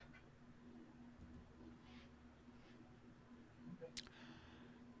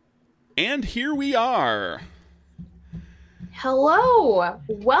And here we are. Hello,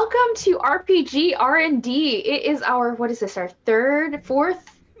 welcome to RPG R&D. It is our, what is this, our third, fourth?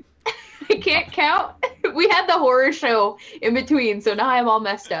 I can't count. We had the horror show in between, so now I'm all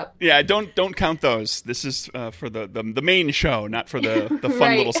messed up. Yeah, don't count those. This is for the main show, not for the fun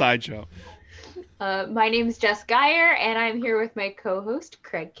Right. little side show. My name is Jess Geyer, and I'm here with my co-host,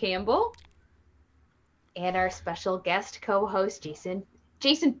 Craig Campbell, and our special guest co-host, Jason.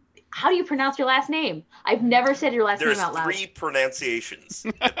 Jason, how do you pronounce your last name? I've never said your last There's name out loud. There's 3 pronunciations,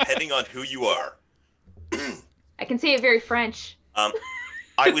 depending on who you are. I can say it very French.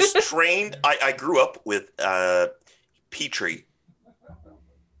 I was trained, I grew up with Petrie.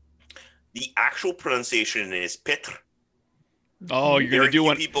 The actual pronunciation is Pitre. Oh, you're going to do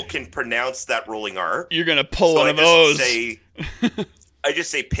one. People can pronounce that rolling R. You're going to pull so one of those. I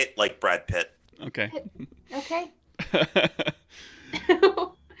just say Pitt like Brad Pitt. Okay. Okay.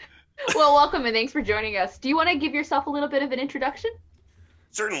 Well, welcome and thanks for joining us. Do you want to give yourself a little bit of an introduction?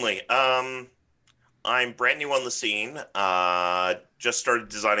 Certainly. I'm brand new on the scene. Just started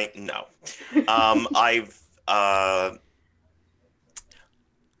designing. No.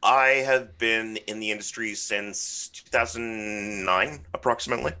 I have been in the industry since 2009,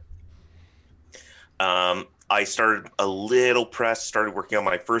 approximately. I started a little press, started working on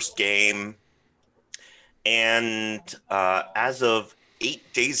my first game, and as of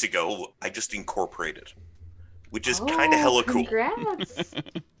 8 days ago, I just incorporated, which is kind of hella cool. Congrats!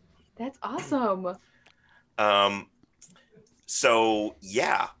 That's awesome. So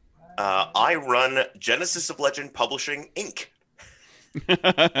yeah, I run Genesis of Legend Publishing Inc.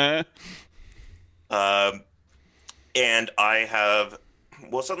 And I have,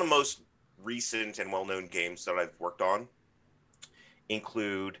 well, some of the most recent and well-known games that I've worked on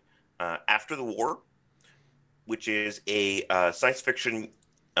include After the War, which is a science fiction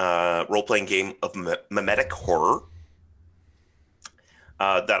role-playing game of memetic horror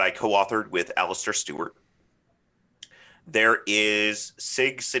that I co-authored with Alistair Stewart. There is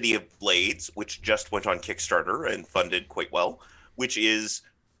Sig City of Blades, which just went on Kickstarter and funded quite well, which is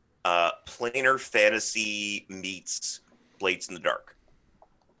planar fantasy meets Blades in the Dark.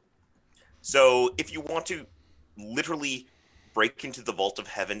 So if you want to literally break into the vault of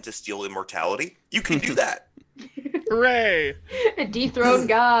heaven to steal immortality, you can do that. Hooray! Dethrone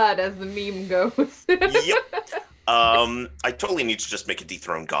God, as the meme goes. Yep. I totally need to just make a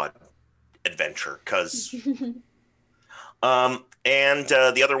Dethrone God adventure, because... and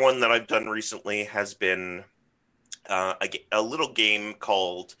the other one that I've done recently has been a little game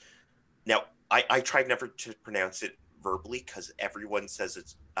called... Now, I tried never to pronounce it verbally, because everyone says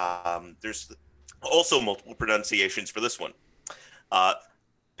it's... there's also multiple pronunciations for this one.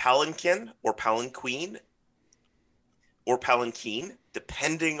 Palanquin, or Palanquin, or Palanquin,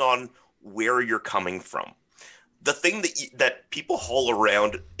 depending on where you're coming from. The thing that people haul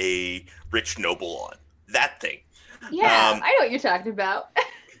around a rich noble on. That thing. Yeah, I know what you're talking about.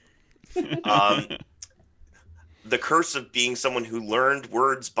 The curse of being someone who learned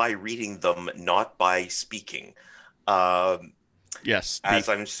words by reading them, not by speaking. Yes. As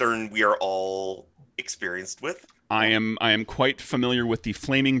I'm certain we are all experienced with. I am quite familiar with the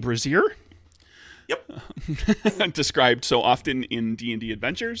Flaming Brazier. Yep. Described so often in D&D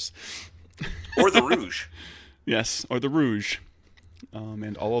adventures. Or the Rouge. Yes, or the Rouge.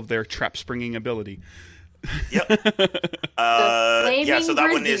 And all of their trap-springing ability. Yep. So that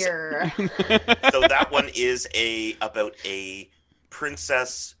one is... So that one is about a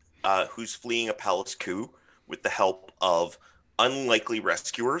princess who's fleeing a palace coup with the help of unlikely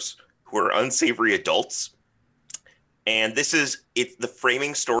rescuers who are unsavory adults. And this is it. The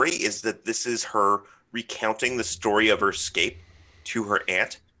framing story is that this is her recounting the story of her escape to her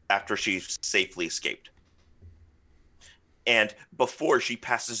aunt after she's safely escaped, and before she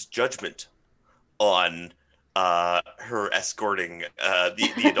passes judgment on her escorting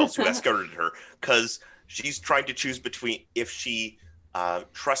the adults who escorted her, because she's trying to choose between if she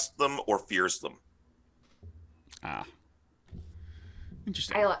trusts them or fears them. Ah,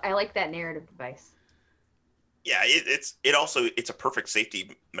 interesting. I like that narrative device. Yeah, it's a perfect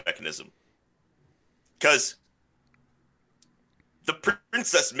safety mechanism, because the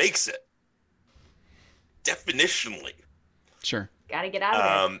princess makes it definitionally. Sure. Gotta get out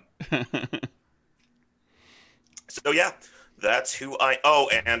of there. So yeah, that's who I... Oh,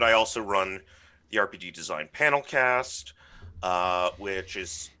 and I also run the RPG Design Panelcast, which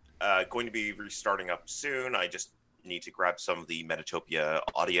is going to be restarting up soon. I just need to grab some of the Metatopia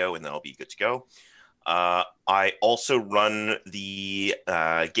audio, and then I'll be good to go. I also run the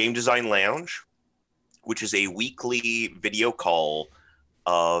Game Design Lounge, which is a weekly video call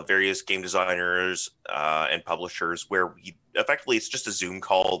of various game designers and publishers, where we effectively, it's just a Zoom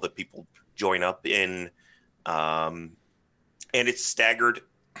call that people join up in, and it's staggered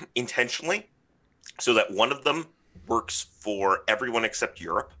intentionally so that one of them works for everyone except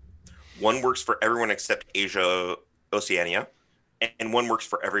Europe, one works for everyone except Asia, Oceania, and one works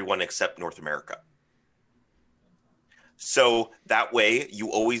for everyone except North America. So that way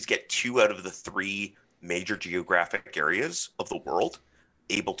you always get 2 out of the 3 major geographic areas of the world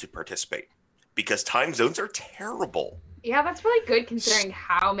able to participate, because time zones are terrible. Yeah, that's really good considering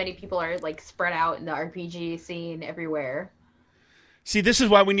how many people are like spread out in the RPG scene everywhere. See, this is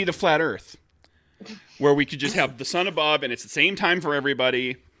why we need a flat Earth, where we could just have the sun above and it's the same time for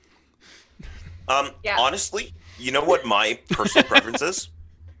everybody. Yeah. Honestly, you know what my personal preference is?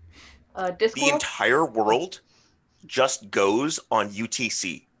 The Discworld? entire world just goes on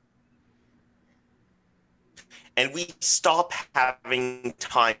UTC. And we stop having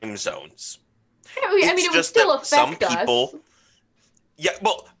time zones. I mean, it would still affect some us. people. Yeah,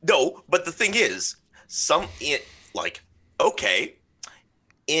 well, no, but the thing is, okay,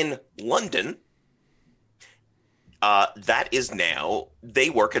 in London, that is now, they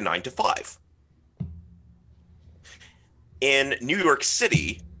work a 9 to 5. In New York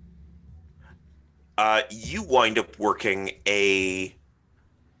City, you wind up working a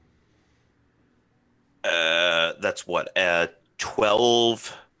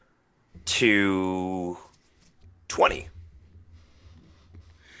 12 to 20.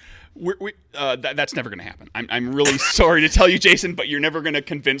 That's never going to happen. I'm really sorry to tell you, Jason, but you're never going to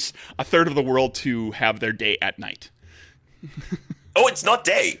convince a third of the world to have their day at night. Oh, it's not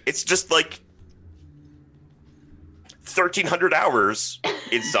day. It's just like 1,300 hours.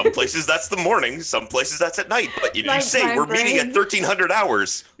 In some places, that's the morning. Some places, that's at night. But you say we're meeting at 1,300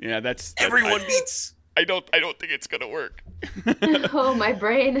 hours. Yeah, that's everyone meets. I don't think it's going to work. Oh, my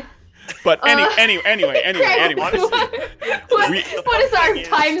brain. But anyway. Craig, what is our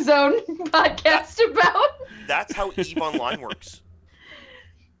time zone podcast about? That's how EVE Online works.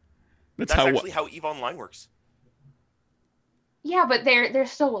 That's how actually how EVE Online works. Yeah, but they're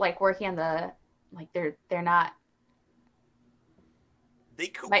still like working on the they're not.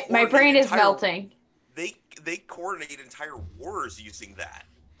 My brain is melting. They coordinate entire wars using that.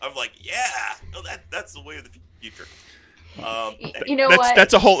 I'm like, yeah, no, that's the way of the future. You know what?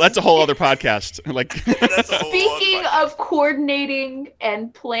 That's a whole other podcast. Like, speaking of coordinating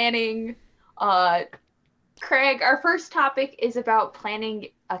and planning, Craig, our first topic is about planning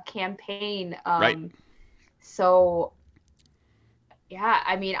a campaign. Right. So, yeah,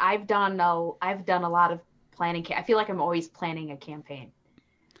 I mean, I've done a lot of planning. I feel like I'm always planning a campaign.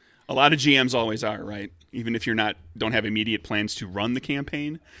 A lot of GMs always are, right? Even if don't have immediate plans to run the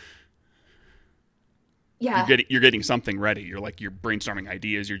campaign. Yeah. You're getting something ready. You're brainstorming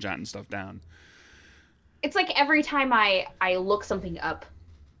ideas, you're jotting stuff down. It's like every time I look something up,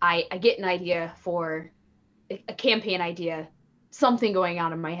 I get an idea for a campaign idea, something going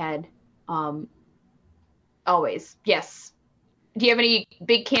on in my head. Always. Yes. Do you have any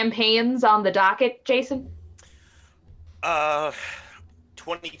big campaigns on the docket, Jason?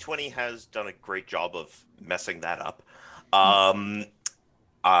 2020 has done a great job of messing that up.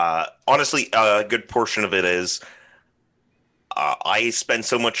 Honestly, a good portion of it is I spend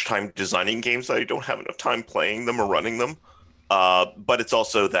so much time designing games that I don't have enough time playing them or running them. But it's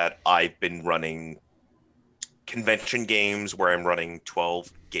also that I've been running convention games where I'm running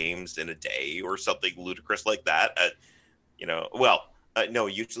 12 games in a day or something ludicrous like that. No,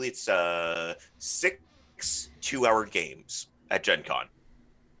 usually it's 6 2-hour games at Gen Con.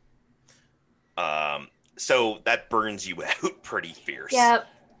 So that burns you out pretty fierce. Yep.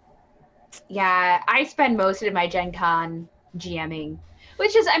 Yeah, I spend most of my Gen Con GMing,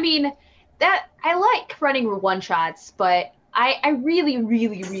 which is, I mean, that I like running one-shots, but I really,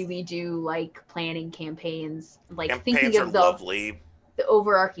 really, really do like planning campaigns, like campaigns thinking of lovely. The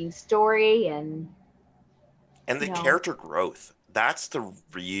overarching story and the character growth. That's the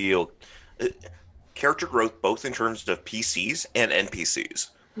real character growth, both in terms of PCs and NPCs.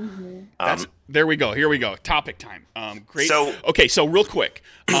 Mm-hmm. There we go. Here we go. Topic time. Great. So real quick.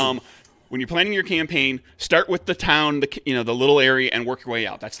 When you're planning your campaign, start with the town, the little area, and work your way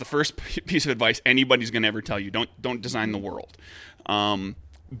out. That's the first piece of advice anybody's going to ever tell you. Don't design the world.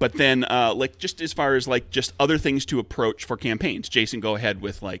 But then, just as far as just other things to approach for campaigns, Jason, go ahead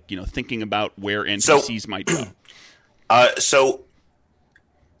with thinking about where NPCs might go. So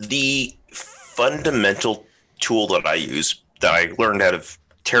the fundamental tool that I use that I learned out of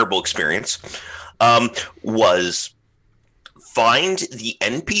terrible experience was Find the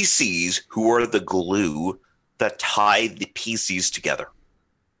NPCs who are the glue that tie the PCs together.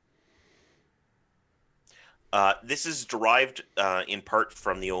 This is derived in part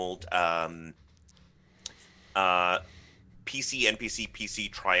from the old PC, NPC,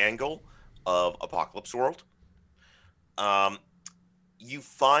 PC triangle of Apocalypse World. You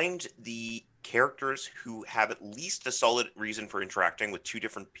find the characters who have at least a solid reason for interacting with two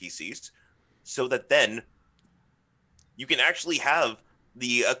different PCs, so that then you can actually have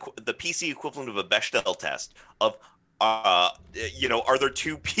the PC equivalent of a Bechdel test of, are there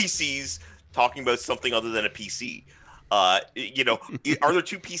two PCs talking about something other than a PC? Are there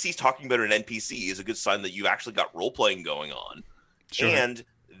two PCs talking about an NPC is a good sign that you actually got role-playing going on. Sure. And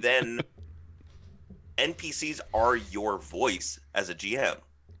then NPCs are your voice as a GM.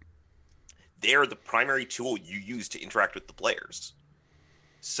 They're the primary tool you use to interact with the players.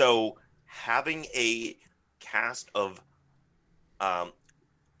 So having a cast of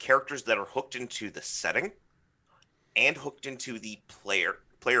characters that are hooked into the setting and hooked into the player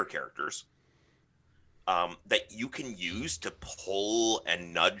characters that you can use to pull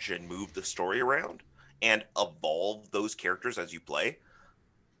and nudge and move the story around and evolve those characters as you play.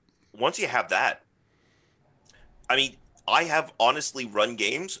 Once you have that, I mean, I have honestly run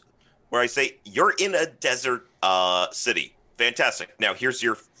games where I say, you're in a desert city. Fantastic. Now here's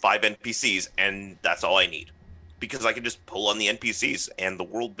your 5 NPCs, and that's all I need. Because I can just pull on the NPCs, and the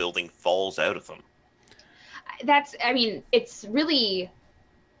world building falls out of them. It's really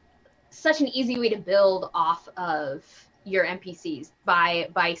such an easy way to build off of your NPCs by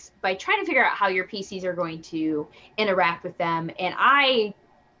trying to figure out how your PCs are going to interact with them. And I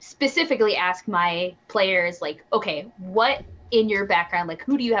specifically ask my players, like, okay, what in your background, like,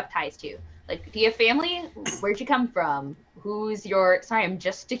 who do you have ties to? Like, do you have family? Where'd you come from? Who's your... Sorry, I'm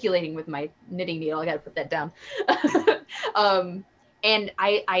gesticulating with my knitting needle. I got to put that down. And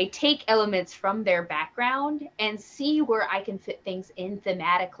I take elements from their background and see where I can fit things in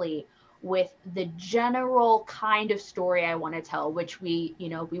thematically with the general kind of story I want to tell, which we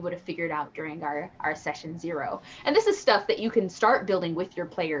would have figured out during our session 0. And this is stuff that you can start building with your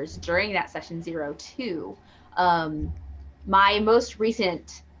players during that session 0 too. My most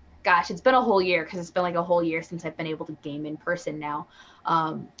recent... Gosh, it's been a whole year, because it's been like a whole year since I've been able to game in person now.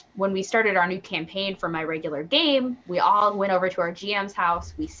 When we started our new campaign for my regular game, we all went over to our GM's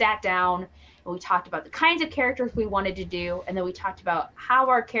house. We sat down and we talked about the kinds of characters we wanted to do. And then we talked about how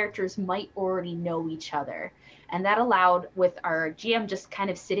our characters might already know each other. And that allowed, with our GM just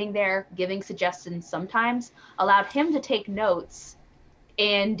kind of sitting there giving suggestions sometimes, allowed him to take notes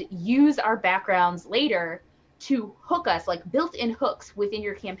and use our backgrounds later to hook us, like built-in hooks within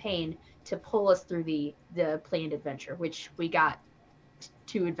your campaign to pull us through the planned adventure, which we got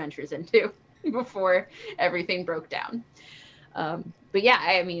 2 adventures into before everything broke down. But yeah,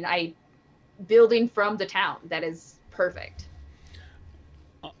 I building from the town, that is perfect.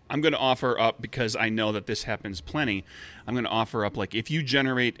 I'm going to offer up, because I know that this happens plenty, I'm going to offer up, like, if you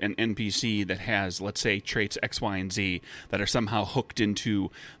generate an NPC that has, let's say, traits X, Y, and Z that are somehow hooked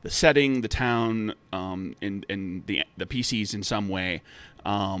into the setting, the town, and the PCs in some way,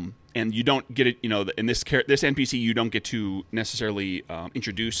 and you don't get it, in this NPC you don't get to necessarily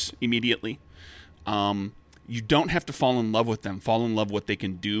introduce immediately. You don't have to fall in love with them. Fall in love with what they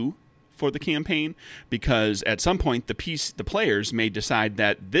can do for the campaign, because at some point the players may decide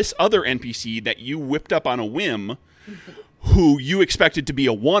that this other NPC that you whipped up on a whim, who you expected to be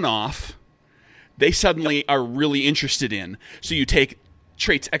a one-off, they suddenly are really interested in. So you take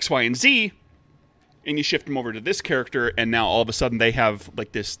traits X, Y, and Z, and you shift them over to this character, and now all of a sudden they have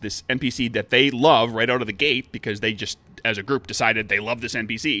like this NPC that they love right out of the gate, because they just, as a group, decided they love this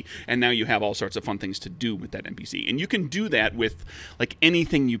NPC, and now you have all sorts of fun things to do with that NPC. And you can do that with like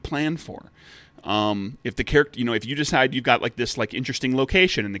anything you plan for. If the character, if you decide you've got like this like interesting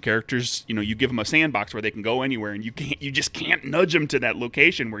location, and the characters, you give them a sandbox where they can go anywhere, and you just can't nudge them to that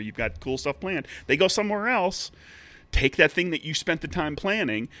location where you've got cool stuff planned. They go somewhere else. Take that thing that you spent the time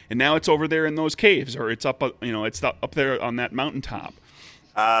planning, and now it's over there in those caves, or it's up, it's up there on that mountaintop.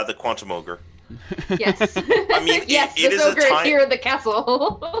 The Quantum Ogre. Yes. I mean, yes, it is ogre is here in the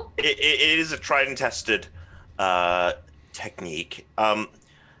castle. it is a tried and tested technique.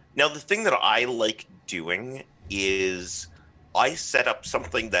 Now, the thing that I like doing is I set up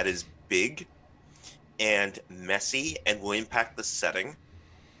something that is big and messy and will impact the setting.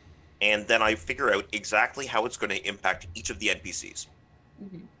 And then I figure out exactly how it's going to impact each of the NPCs.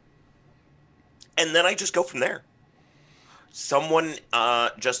 Mm-hmm. And then I just go from there. Someone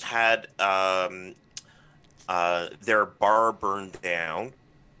just had their bar burned down,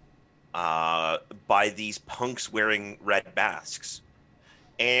 by these punks wearing red masks.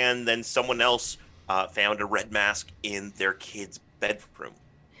 And then someone else found a red mask in their kid's bedroom.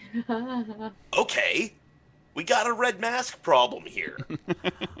 Okay, we got a red mask problem here.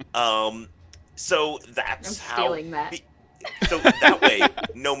 So that's I'm stealing that. So that way,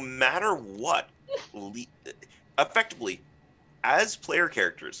 no matter what, effectively, as player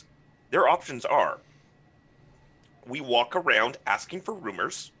characters, their options are: we walk around asking for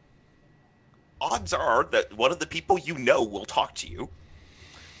rumors. Odds are that one of the people you know will talk to you.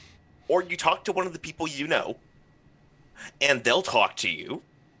 Or you talk to one of the people you know, and they'll talk to you.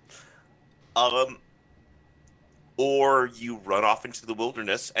 Or you run off into the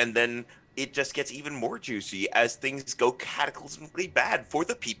wilderness, and then it just gets even more juicy as things go cataclysmically bad for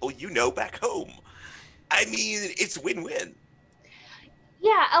the people you know back home. I mean, it's win-win.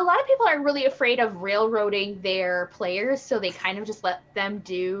 Yeah, a lot of people are really afraid of railroading their players, so they kind of just let them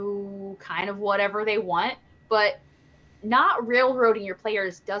do kind of whatever they want. But not railroading your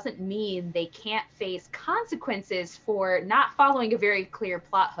players doesn't mean they can't face consequences for not following a very clear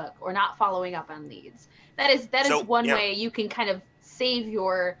plot hook or not following up on leads. That is one way you can kind of save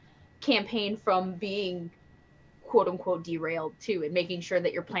your campaign from being quote unquote derailed too, and making sure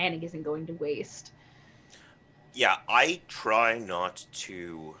that your planning isn't going to waste. Yeah, I try not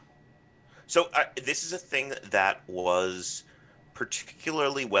to. So this is a thing that was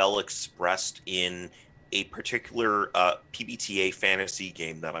particularly well expressed in a particular PBTA fantasy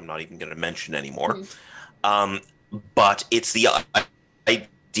game that I'm not even going to mention anymore. But it's the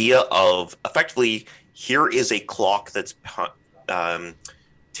idea of effectively, here is a clock that's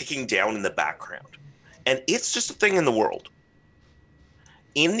ticking down in the background. And it's just a thing in the world.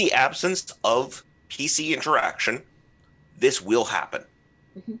 In the absence of PC interaction, this will happen.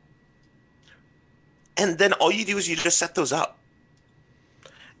 Mm-hmm. And then all you do is you just set those up.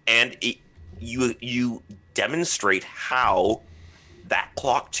 And you demonstrate how that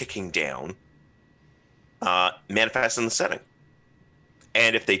clock ticking down manifests in the setting.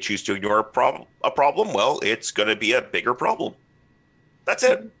 And if they choose to ignore a problem, well, it's going to be a bigger problem. That's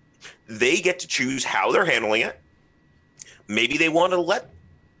it. They get to choose how they're handling it. Maybe they want to let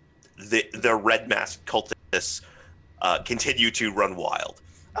the red mask cultists continue to run wild.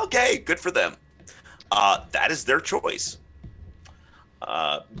 Okay, good for them. That is their choice.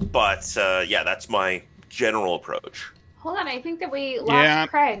 But yeah, that's my general approach. Hold on, I think that we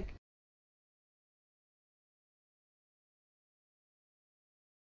lost Craig.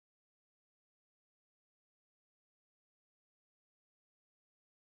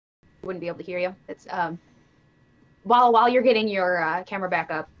 Wouldn't be able to hear you. It's while you're getting your camera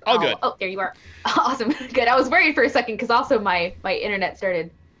back up. All good. Oh, there you are. Awesome. Good. I was worried for a second because also my internet started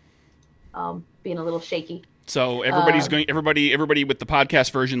being a little shaky. So everybody with the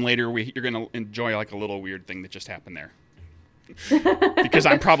podcast version later, you're going to enjoy like a little weird thing that just happened there. Because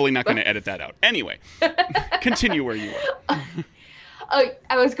I'm probably not going to edit that out. Anyway, continue where you were.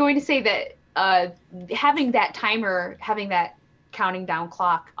 I was going to say that having that timer, having that counting down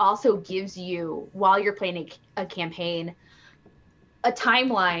clock also gives you, while you're playing a campaign, a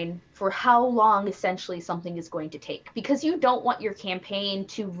timeline for how long essentially something is going to take, because you don't want your campaign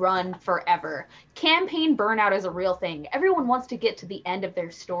to run forever. Campaign burnout is a real thing. Everyone wants to get to the end of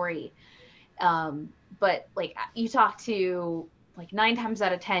their story. But like you talk to, like 9 times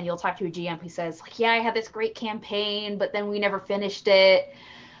out of 10, you'll talk to a GM who says like, yeah, I had this great campaign, but then we never finished it.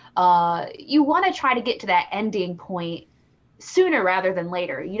 You want to try to get to that ending point sooner rather than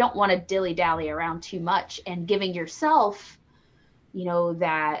later. You don't want to dilly-dally around too much, and giving yourself,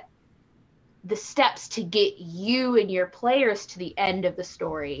 that the steps to get you and your players to the end of the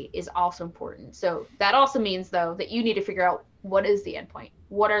story is also important. So that also means, though, that you need to figure out, what is the end point?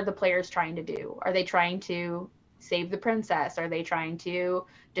 What are the players trying to do? Are they trying to save the princess? Are they trying to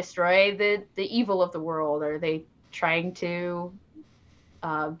destroy the evil of the world? Are they trying to,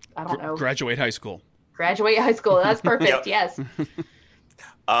 I don't know. Graduate high school. Graduate high school. That's perfect. Yes. Having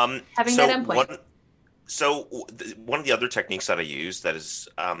that endpoint. One of the other techniques that I use that is,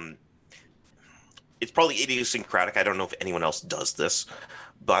 it's probably idiosyncratic. I don't know if anyone else does this,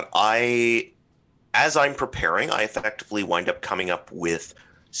 but as I'm preparing, I effectively wind up coming up with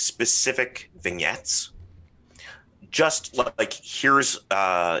specific vignettes. Just like, here's,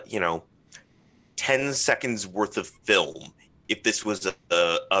 10 seconds worth of film if this was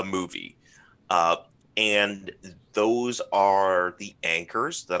a movie. And those are the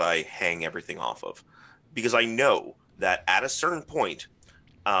anchors that I hang everything off of, because I know that at a certain point,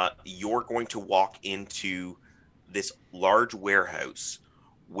 you're going to walk into this large warehouse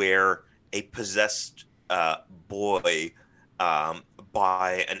where a possessed boy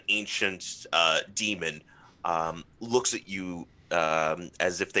by an ancient demon looks at you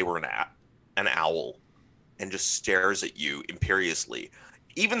as if they were an owl and just stares at you imperiously.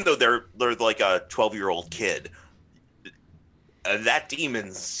 Even though they're like a 12-year-old kid, that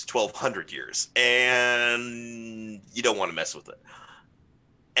demon's 1,200 years, and you don't want to mess with it.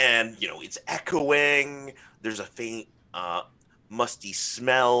 And, it's echoing. There's a faint, musty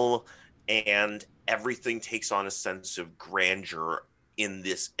smell, and everything takes on a sense of grandeur in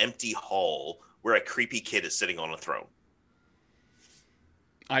this empty hall where a creepy kid is sitting on a throne.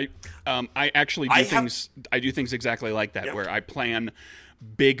 I actually do things. I do things exactly like that, where I plan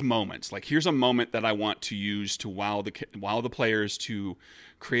big moments. Like, here's a moment that I want to use to wow the players, to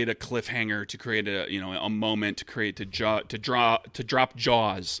create a cliffhanger, to create a moment, to drop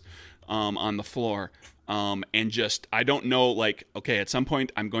jaws on the floor. And just, I don't know, like, okay, at some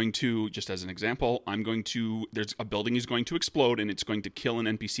point I'm going to, just as an example, there's a building is going to explode and it's going to kill an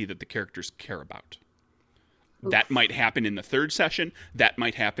NPC that the characters care about. Oof. That might happen in the third session. That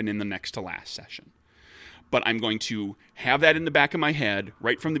might happen in the next to last session. But I'm going to have that in the back of my head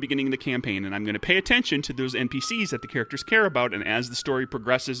right from the beginning of the campaign, and I'm going to pay attention to those NPCs that the characters care about, and as the story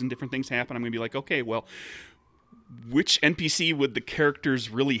progresses and different things happen, I'm going to be like, okay, well, which NPC would the characters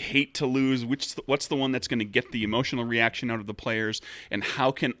really hate to lose? What's the one that's going to get the emotional reaction out of the players? And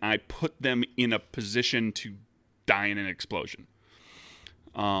how can I put them in a position to die in an explosion?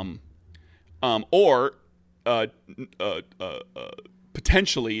 Or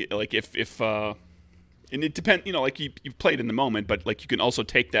potentially, like if and it depends, like you've played in the moment, but like you can also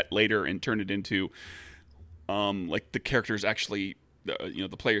take that later and turn it into like the characters actually,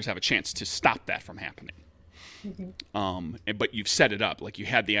 the players have a chance to stop that from happening. Mm-hmm. But you've set it up, like you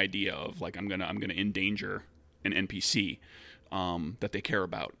had the idea of like I'm gonna endanger an NPC that they care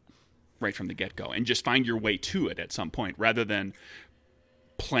about right from the get-go, and just find your way to it at some point, rather than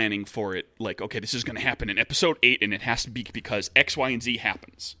planning for it like, okay, this is going to happen in episode 8 and it has to be because X, Y, and Z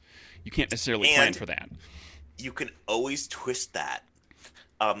happens. You can't necessarily plan for that. You can always twist that.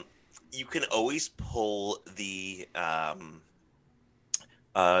 You can always pull the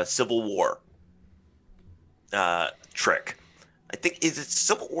Civil War trick. I think, is it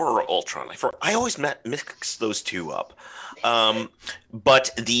Civil War or Ultron? I always mix those two up.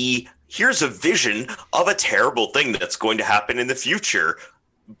 But here's a vision of a terrible thing that's going to happen in the future,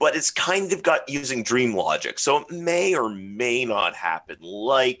 but it's kind of got using dream logic, so it may or may not happen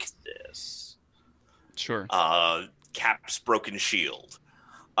like this. Sure. Cap's broken shield.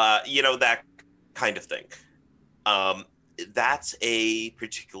 That kind of thing. That's a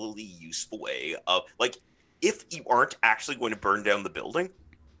particularly useful way of, like, if you aren't actually going to burn down the building,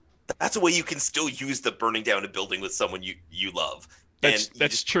 that's a way you can still use the burning down a building with someone you love. That's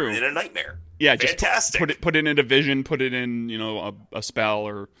true. Put it in a nightmare. Yeah, fantastic. Just put it in a vision. Put it in a spell,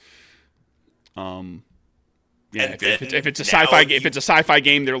 or if it's a sci-fi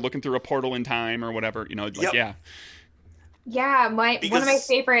game, they're looking through a portal in time or whatever. Yeah, one of my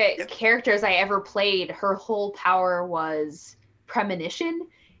favorite characters I ever played, her whole power was premonition.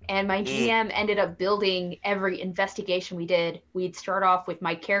 And my GM ended up building every investigation we did. We'd start off with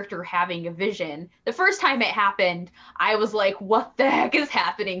my character having a vision. The first time it happened, I was like, what the heck is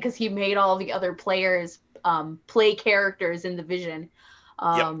happening? Because he made all the other players play characters in the vision.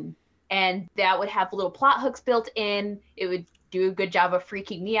 And that would have little plot hooks built in. It would do a good job of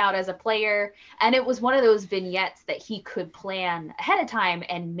freaking me out as a player. And it was one of those vignettes that he could plan ahead of time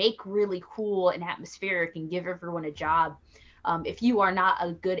and make really cool and atmospheric and give everyone a job. If you are not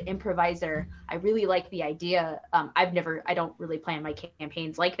a good improviser, I really like the idea. I don't really plan my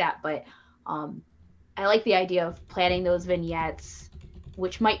campaigns like that, but I like the idea of planning those vignettes,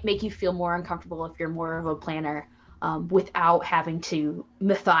 which might make you feel more uncomfortable if you're more of a planner, without having to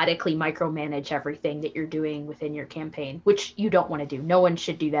methodically micromanage everything that you're doing within your campaign, which you don't want to do. No one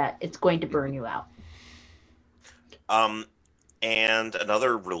should do that. It's going to burn you out. And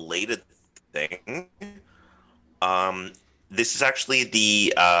another related thing, this is actually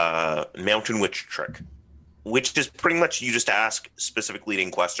the Mountain Witch trick, which is pretty much you just ask specific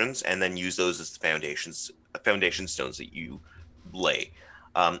leading questions and then use those as the foundation stones that you lay.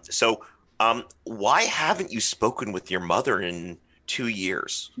 So why haven't you spoken with your mother in 2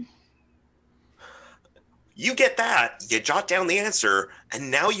 years? You get that, you jot down the answer,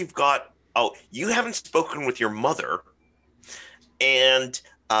 and now you've got, you haven't spoken with your mother, and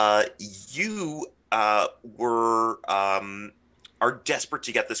you are desperate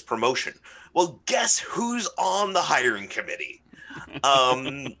to get this promotion. Well, guess who's on the hiring committee?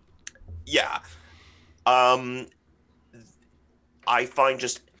 I find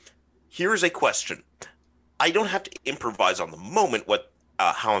here's a question. I don't have to improvise on the moment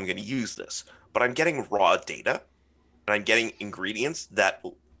how I'm going to use this, but I'm getting raw data, and I'm getting ingredients that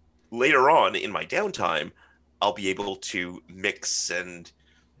later on in my downtime, I'll be able to mix and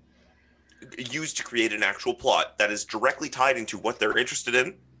use to create an actual plot that is directly tied into what they're interested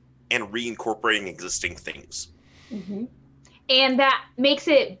in and reincorporating existing things. Mm-hmm. And that makes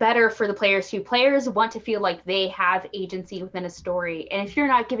it better for the players too. Players want to feel like they have agency within a story. And if you're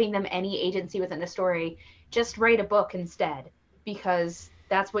not giving them any agency within the story, just write a book instead, because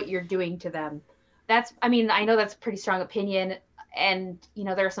that's what you're doing to them. I know that's a pretty strong opinion. And,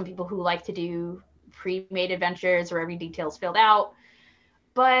 there are some people who like to do pre-made adventures where every detail is filled out.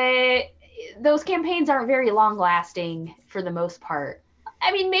 But those campaigns aren't very long lasting for the most part.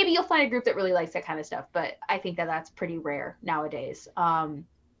 I mean, maybe you'll find a group that really likes that kind of stuff, but I think that that's pretty rare nowadays.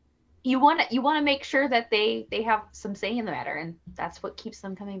 You want to make sure that they have some say in the matter, and that's what keeps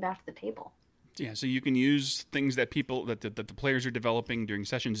them coming back to the table. Yeah, so you can use things that the players are developing during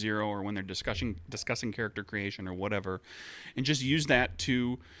session 0 or when they're discussing character creation or whatever, and just use that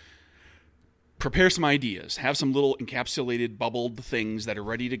to prepare some ideas, have some little encapsulated, bubbled things that are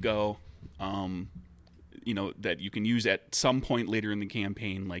ready to go. That you can use at some point later in the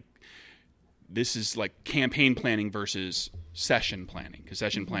campaign. Like, this is like campaign planning versus session planning, because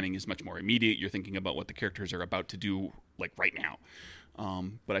session planning is much more immediate. You're thinking about what the characters are about to do, like right now.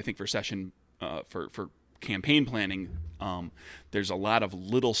 But I think for session, for campaign planning, there's a lot of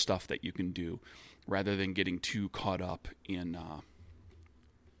little stuff that you can do rather than getting too caught up in,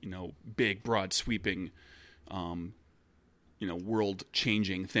 big, broad, sweeping,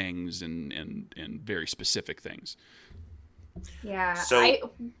 world-changing things and very specific things. Yeah.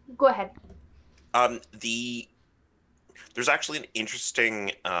 So, go ahead. There's actually an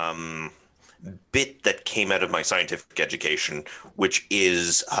interesting bit that came out of my scientific education, which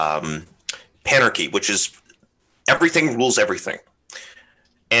is panarchy, which is everything rules everything.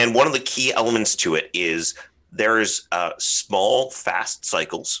 And one of the key elements to it is there's small, fast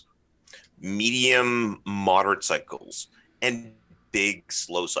cycles, medium, moderate cycles, and big,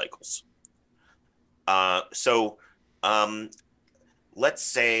 slow cycles. So let's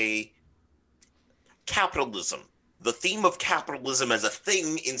say capitalism, the theme of capitalism as a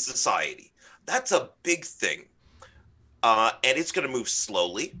thing in society. That's a big thing. And it's going to move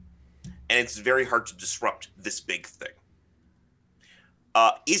slowly, and it's very hard to disrupt this big thing.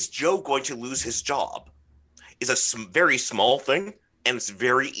 Is Joe going to lose his job? Is a very small thing, and it's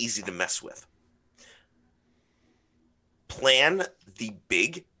very easy to mess with. Plan the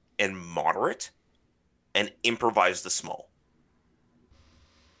big and moderate, and improvise the small.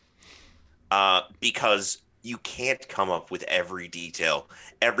 Because you can't come up with every detail,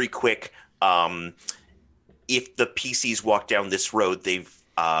 every quick. If the PCs walk down this road, they've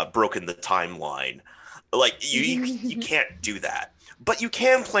broken the timeline. Like you can't do that, but you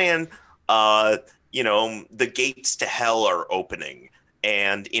can plan. The gates to hell are opening,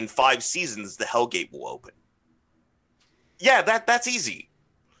 and in 5 seasons, the Hell Gate will open. Yeah, that's easy.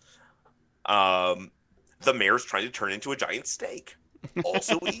 The mayor's trying to turn into a giant steak.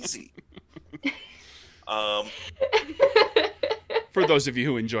 Also easy. For those of you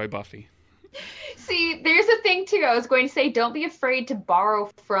who enjoy Buffy. See, there's a thing too. I was going to say, don't be afraid to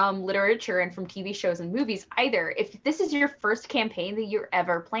borrow from literature and from TV shows and movies either. If this is your first campaign that you're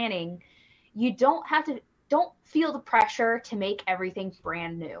ever planning, you don't feel the pressure to make everything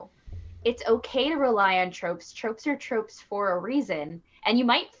brand new. It's okay to rely on tropes. Tropes are tropes for a reason. And you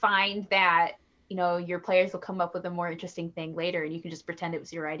might find that, your players will come up with a more interesting thing later, and you can just pretend it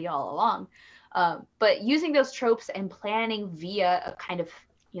was your idea all along. But using those tropes and planning via a kind of,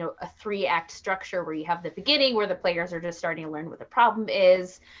 a 3-act structure where you have the beginning where the players are just starting to learn what the problem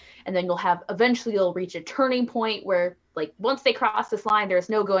is. And then eventually you'll reach a turning point where, like, once they cross this line, there's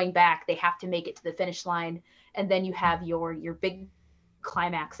no going back. They have to make it to the finish line. And then you have your big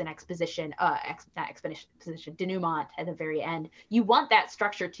climax and exposition, denouement at the very end. You want that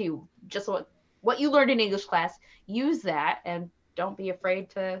structure too. Just what you learned in English class, use that, and don't be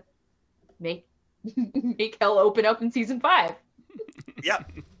afraid to make hell open up in season 5. Yeah.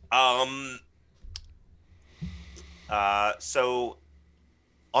 So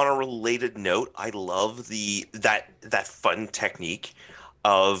on a related note, I love that fun technique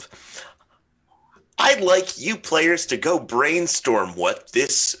of, I'd like you players to go brainstorm what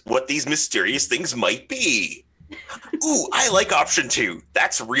these mysterious things might be. Ooh, I like option 2.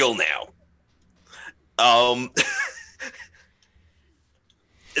 That's real now.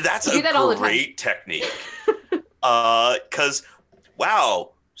 That's a great technique. Because,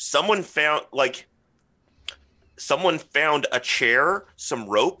 wow, someone found a chair, some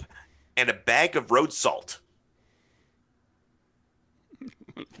rope, and a bag of road salt.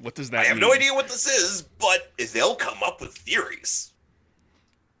 What does that mean? I have no idea what this is, but they'll come up with theories.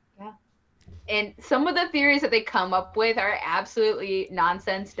 Yeah. And some of the theories that they come up with are absolutely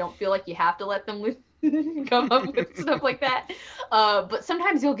nonsense. Don't feel like you have to let them come up with stuff like that. But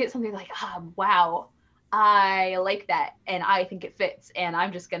sometimes you'll get something like, wow, I like that, and I think it fits. And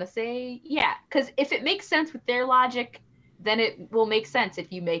I'm just going to say, yeah. Because if it makes sense with their logic, then it will make sense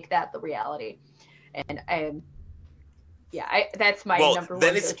if you make that the reality. And that's my number one.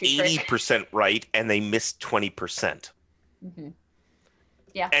 Then it's 80% right, and they missed 20%. Mm-hmm.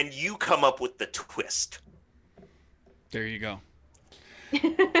 Yeah. And you come up with the twist. There you go.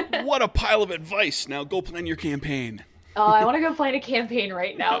 What a pile of advice. Now go plan your campaign. Oh, I want to go plan a campaign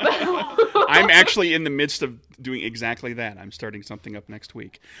right now. I'm actually in the midst of doing exactly that. I'm starting something up next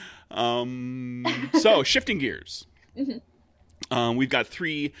week. So, shifting gears. Mm-hmm. We've got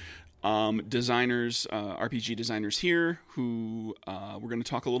 3 designers, RPG designers here who we're going to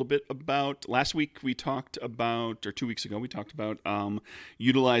talk a little bit about. Last week we talked about, or 2 weeks ago, we talked about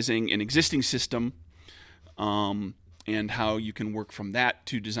utilizing an existing system and how you can work from that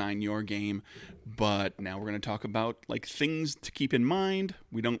to design your game. But now we're going to talk about like things to keep in mind.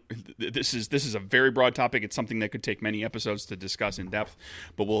 This is a very broad topic. It's something that could take many episodes to discuss in depth,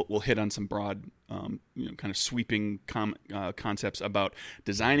 but we'll hit on some broad, kind of sweeping concepts about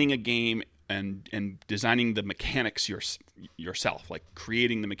designing a game and designing the mechanics yourself, like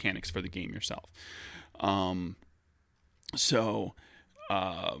creating the mechanics for the game yourself. Who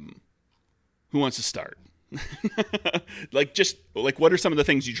wants to start? What are some of the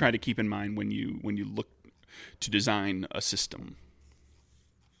things you try to keep in mind when you look to design a system?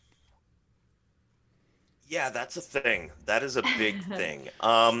 Yeah, that's a thing. That is a big thing.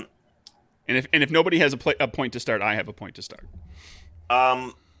 And if nobody has a point to start, I have a point to start.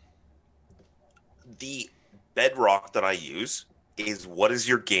 The bedrock that I use is, what is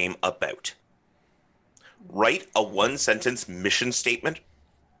your game about? Write a 1-sentence mission statement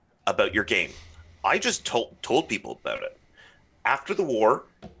about your game. I just told people about it. After the War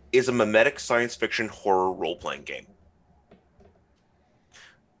is a mimetic science fiction horror role-playing game.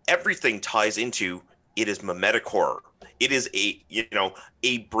 Everything ties into it is mimetic horror. It is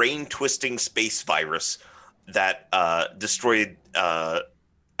a brain-twisting space virus that destroyed a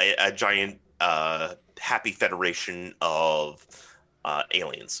giant happy federation of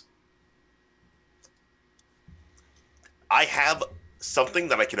aliens. I have something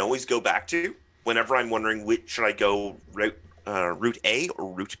that I can always go back to whenever I'm wondering should I go route A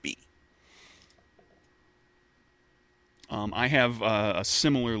or route B. I have a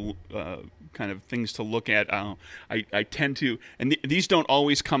similar kind of things to look at. I tend to, and these don't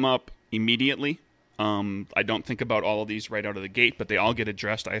always come up immediately. I don't think about all of these right out of the gate, but they all get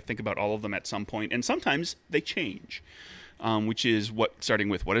addressed. I think about all of them at some point, and sometimes they change, which is starting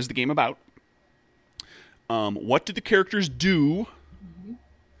with what is the game about? What do the characters do?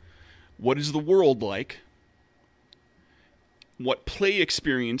 What is the world like? What play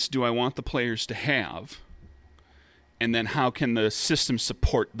experience do I want the players to have? And then how can the system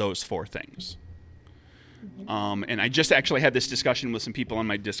support those 4 things? And I just actually had this discussion with some people on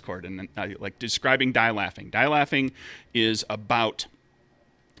my Discord, and like describing die laughing. Die laughing is about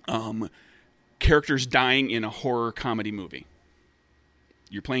characters dying in a horror comedy movie.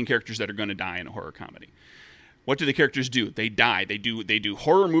 You're playing characters that are going to die in a horror comedy. What do the characters do? They die. They do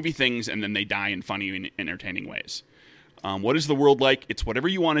horror movie things, and then they die in funny and entertaining ways. What is the world like? It's whatever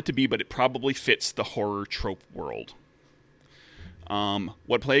you want it to be, but it probably fits the horror trope world.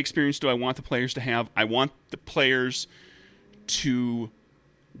 What play experience do I want the players to have? I want the players to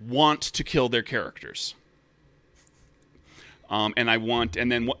want to kill their characters. And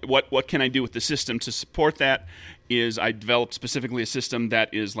then what can I do with the system to support that? Is I developed specifically a system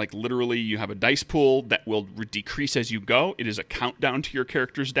that is like literally you have a dice pool that will decrease as you go. It is a countdown to your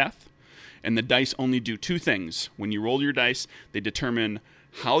character's death. And the dice only do 2 things. When you roll your dice, they determine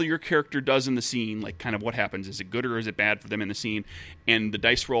how your character does in the scene, like kind of what happens. Is it good or is it bad for them in the scene? And the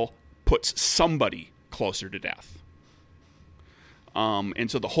dice roll puts somebody closer to death.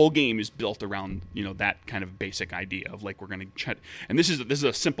 And so the whole game is built around, that kind of basic idea of like we're going to try. And this is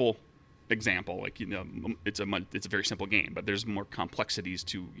a simple example. Like it's a very simple game, but there's more complexities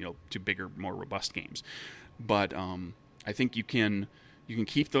to bigger, more robust games. But I think you can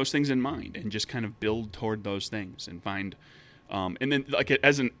keep those things in mind and just kind of build toward those things and find, and then like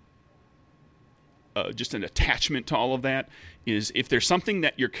as just an attachment to all of that is if there's something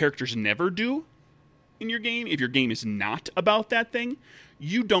that your characters never do in your game, if your game is not about that thing,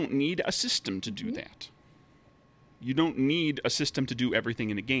 you don't need a system to do that. You don't need a system to do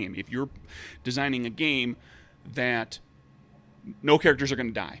everything in a game. If you're designing a game that no characters are going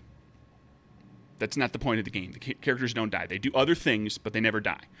to die. That's not the point of the game. The characters don't die. They do other things, but they never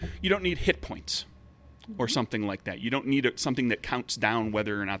die. You don't need hit points or something like that. You don't need something that counts down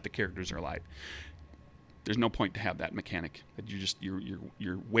whether or not the characters are alive. There's no point to have that mechanic. That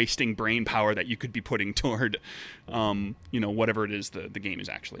you're wasting brain power that you could be putting toward, whatever it is the game is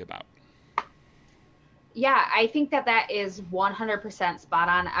actually about. Yeah, I think that is 100% spot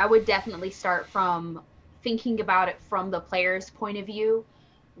on. I would definitely start from thinking about it from the player's point of view.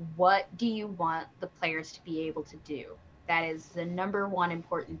 What do you want the players to be able to do? That is the number one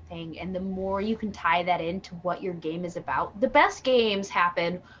important thing. And the more you can tie that into what your game is about, the best games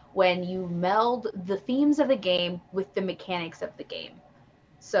happen when you meld the themes of the game with the mechanics of the game.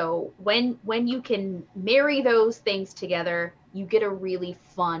 So when you can marry those things together, you get a really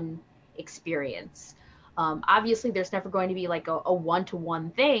fun experience. Obviously, there's never going to be like a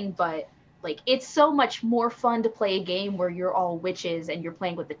one-to-one thing, but like it's so much more fun to play a game where you're all witches and you're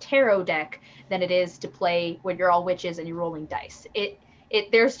playing with the tarot deck than it is to play when you're all witches and you're rolling dice.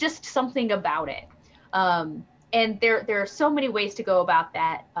 There's just something about it. And there are so many ways to go about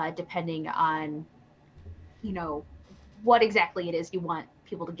that, depending on, what exactly it is you want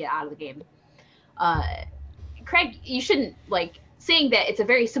people to get out of the game. Craig, you shouldn't saying that it's a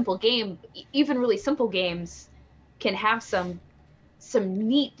very simple game. Even really simple games can have some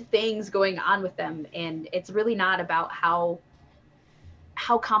neat things going on with them, and it's really not about how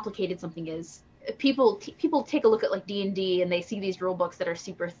complicated something is. People take a look at D&D and they see these rule books that are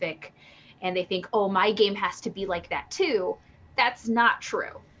super thick and they think, oh, my game has to be like that too. That's not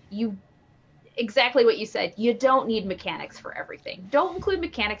true. Exactly what you said. You don't need mechanics for everything. Don't include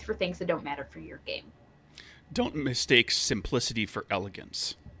mechanics for things that don't matter for your game. Don't mistake simplicity for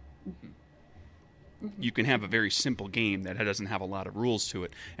elegance. You can have a very simple game that doesn't have a lot of rules to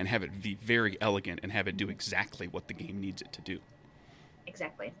it and have it be very elegant and have it do exactly what the game needs it to do.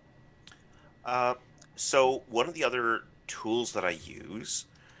 Exactly. So one of the other tools that I use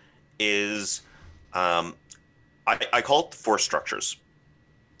is I call it the force structures.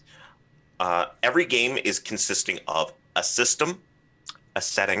 Every game is consisting of a system, a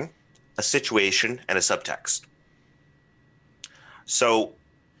setting, a situation, and a subtext. So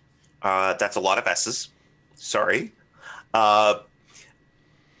that's a lot of S's. Sorry. But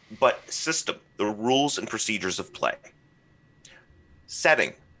system, the rules and procedures of play.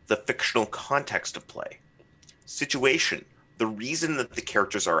 Setting, the fictional context of play. Situation, the reason that the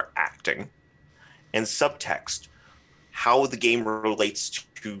characters are acting. And subtext, how the game relates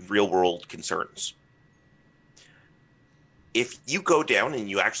to real-world concerns. If you go down and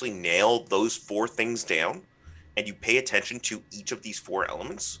you actually nail those four things down, and you pay attention to each of these four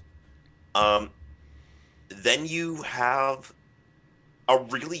elements, then you have a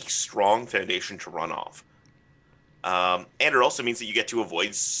really strong foundation to run off. And it also means that you get to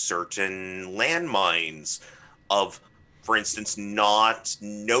avoid certain landmines of, for instance, not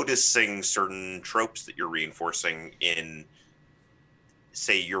noticing certain tropes that you're reinforcing in,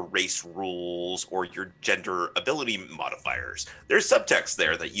 say, your race rules or your gender ability modifiers. There's subtext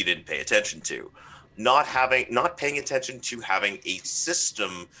there that you didn't pay attention to. Not paying attention to having a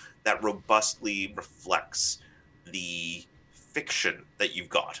system that robustly reflects the fiction that you've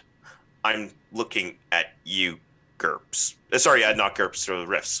got. I'm looking at you, GURPS. Sorry, not GURPS, so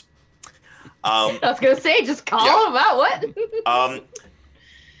Riffs. I was going to say, just call them out. What?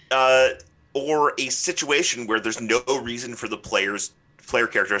 Or a situation where there's no reason for the player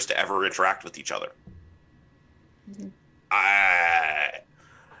characters to ever interact with each other. Mm-hmm.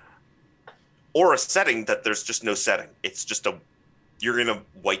 Or a setting that there's just no setting. It's just you're in a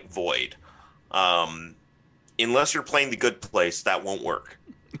white void. Unless you're playing the Good Place, that won't work.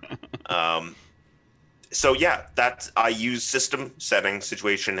 So yeah, I use system, setting,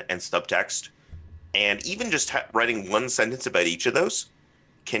 situation, and subtext. And even just writing one sentence about each of those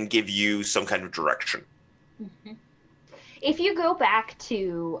can give you some kind of direction. Mm-hmm. If you go back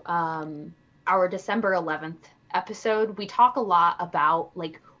to our December 11th episode, we talk a lot about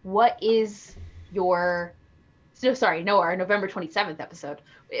what is our November 27th episode.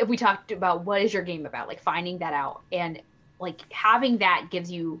 We talked about what is your game about, finding that out, and having that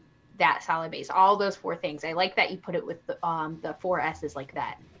gives you that solid base. All those four things. I like that you put it with the four S's like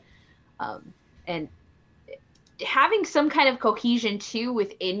that, and having some kind of cohesion too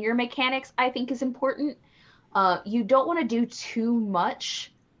within your mechanics, I think, is important. You don't want to do too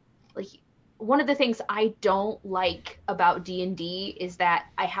much. One of the things I don't like about D&D is that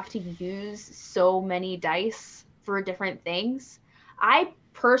I have to use so many dice for different things. I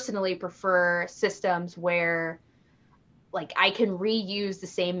personally prefer systems where like I can reuse the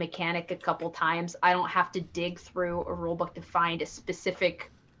same mechanic a couple times. I don't have to dig through a rule book to find a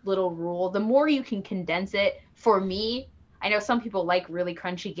specific little rule. The more you can condense it, for me, I know some people like really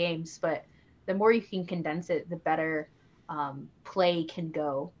crunchy games, but the more you can condense it, the better play can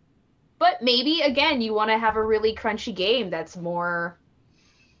go. But maybe, again, you want to have a really crunchy game that's more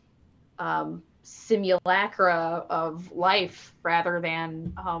simulacra of life rather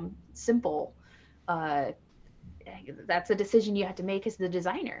than simple. That's a decision you have to make as the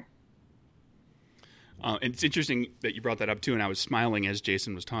designer. It's interesting that you brought that up too, and I was smiling as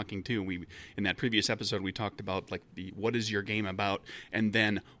Jason was talking too. We in that previous episode we talked about like the what is your game about, and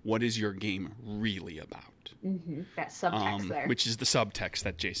then what is your game really about? Mm-hmm. That subtext there, which is the subtext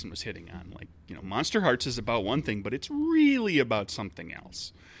that Jason was hitting on. Like, you know, Monster Hearts is about one thing, but it's really about something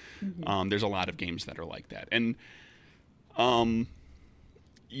else. Mm-hmm. There's a lot of games that are like that, and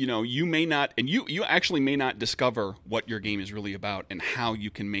you know, you may not, and you actually may not discover what your game is really about and how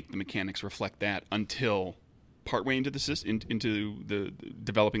you can make the mechanics reflect that until partway into the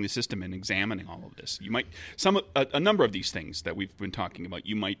developing the system and examining all of this. You might a number of these things that we've been talking about,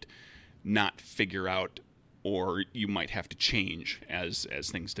 you might not figure out, or you might have to change as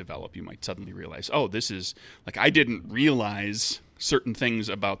things develop. You might suddenly realize, oh, this is like I didn't realize certain things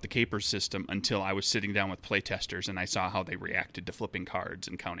about the Capers system until I was sitting down with playtesters and I saw how they reacted to flipping cards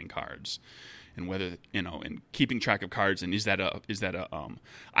and counting cards, and whether, you know, and keeping track of cards. And as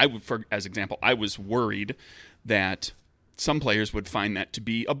example, I was worried that some players would find that to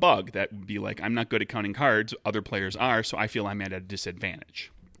be a bug. That would be like, I'm not good at counting cards, other players are, so I feel I'm at a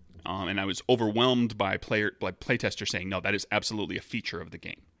disadvantage. And I was overwhelmed by playtesters saying, no, that is absolutely a feature of the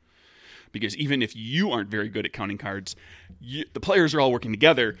game. Because even if you aren't very good at counting cards, the players are all working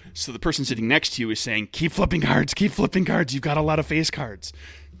together, so the person sitting next to you is saying, keep flipping cards, you've got a lot of face cards.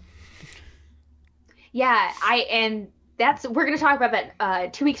 Yeah, we're going to talk about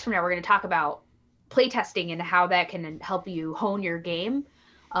that 2 weeks from now. We're going to talk about playtesting and how that can help you hone your game.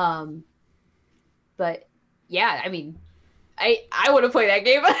 But yeah, I mean, I want to play that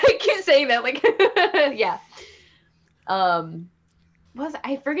game. I keep saying that, like, yeah.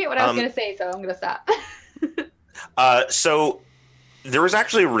 I forget what I was going to say, so I'm going to stop. So there was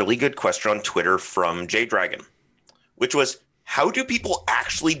actually a really good question on Twitter from Jay Dragon, which was, how do people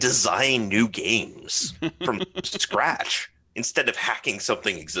actually design new games from scratch instead of hacking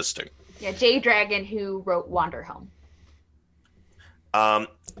something existing? Yeah, Jay Dragon, who wrote Wanderhome.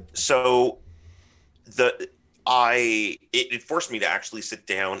 So it forced me to actually sit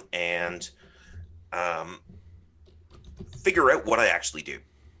down and figure out what I actually do.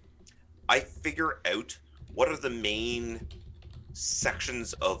 I figure out what are the main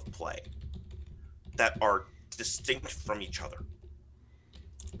sections of play that are distinct from each other.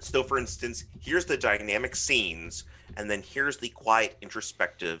 So, for instance, here's the dynamic scenes, and then here's the quiet,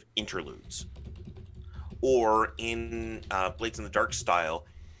 introspective interludes. Or in Blades in the Dark style,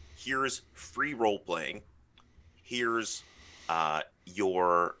 here's free role-playing, here's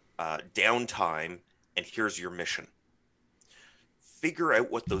your downtime, and here's your mission. Figure out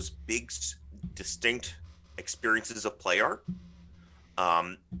what those big, distinct experiences of play are.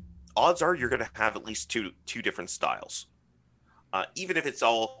 Odds are you're going to have at least two different styles. Even if it's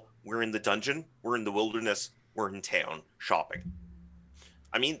all, we're in the dungeon, we're in the wilderness, we're in town shopping.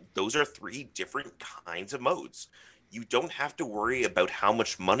 I mean, those are 3 different kinds of modes. You don't have to worry about how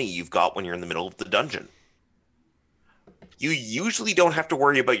much money you've got when you're in the middle of the dungeon. You usually don't have to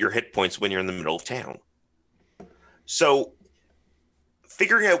worry about your hit points when you're in the middle of town. So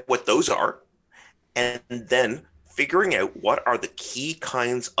figuring out what those are, and then figuring out what are the key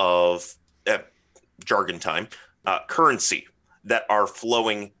kinds of jargon time currency that are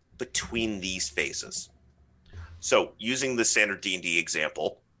flowing between these phases. So using the standard D&D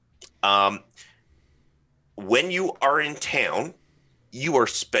example, when you are in town, you are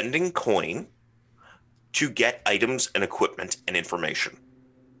spending coin to get items and equipment and information.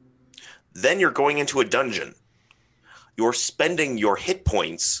 Then you're going into a dungeon. You're spending your hit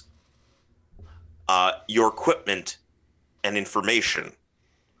points, your equipment, and information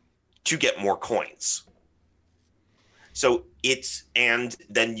to get more coins. So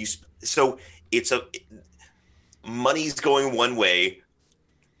money's going one way,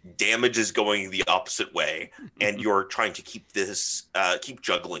 damage is going the opposite way, and you're trying to keep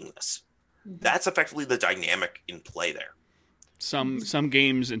juggling this. That's effectively the dynamic in play there. Some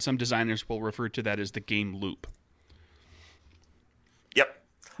games and some designers will refer to that as the game loop. Yep.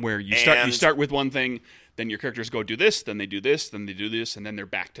 Where you start with one thing, then your characters go do this, then they do this, then they do this, and then they're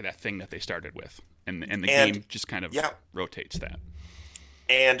back to that thing that they started with. And the game just kind of rotates that.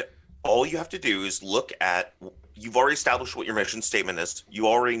 And all you have to do is look at you've already established what your mission statement is. You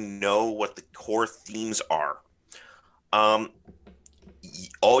already know what the core themes are.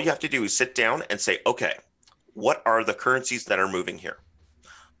 All you have to do is sit down and say, okay, what are the currencies that are moving here?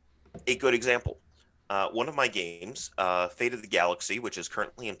 A good example. One of my games, Fate of the Galaxy, which is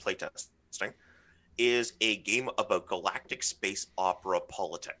currently in playtesting, is a game about galactic space opera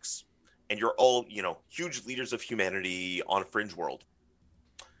politics. And you're all, huge leaders of humanity on a fringe world.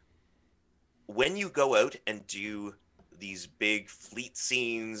 When you go out and do these big fleet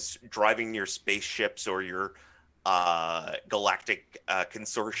scenes, driving your spaceships or your galactic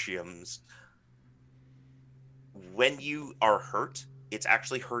consortiums, when you are hurt, it's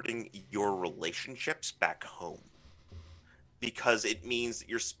actually hurting your relationships back home, because it means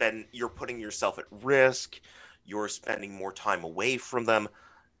that you're putting yourself at risk, you're spending more time away from them,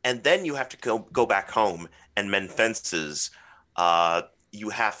 and then you have to go back home and mend fences. You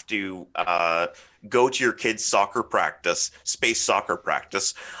have to go to your kid's space soccer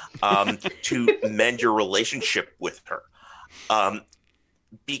practice, to mend your relationship with her.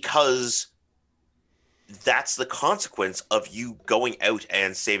 Because that's the consequence of you going out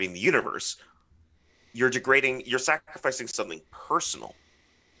and saving the universe. You're sacrificing something personal.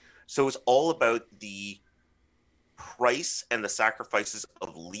 So it's all about the price and the sacrifices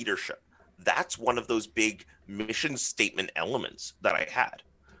of leadership. That's one of those big mission statement elements that I had.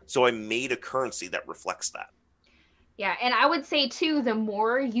 So I made a currency that reflects that. Yeah, and I would say too, the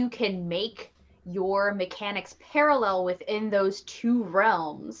more you can make your mechanics parallel within those two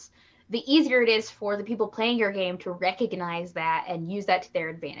realms, the easier it is for the people playing your game to recognize that and use that to their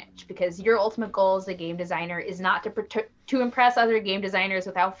advantage. Because your ultimate goal as a game designer is not to impress other game designers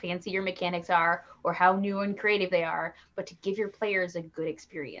with how fancy your mechanics are or how new and creative they are, but to give your players a good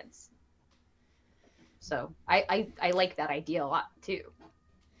experience. So I like that idea a lot too.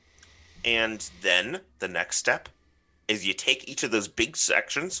 And then the next step is you take each of those big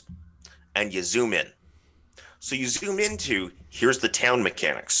sections and you zoom in. So you zoom into, here's the town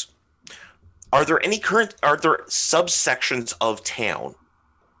mechanics. Are there subsections of town?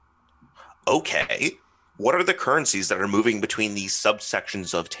 Okay, what are the currencies that are moving between these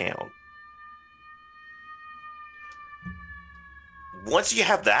subsections of town? Once you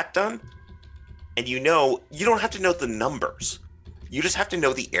have that done, and you don't have to know the numbers. You just have to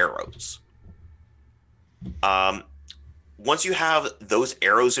know the arrows. Once you have those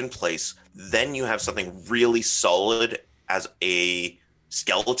arrows in place, then you have something really solid as a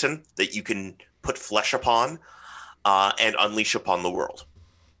skeleton that you can put flesh upon and unleash upon the world.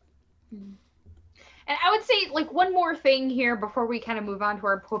 And I would say, one more thing here before we kind of move on to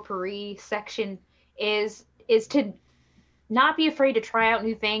our potpourri section is to not be afraid to try out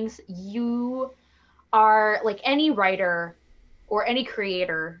new things. You are, like any writer or any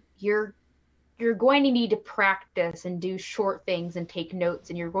creator, you're going to need to practice and do short things and take notes,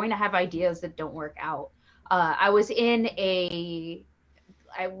 and you're going to have ideas that don't work out. I was at a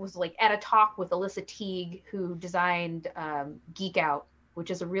talk with Alyssa Teague, who designed Geek Out,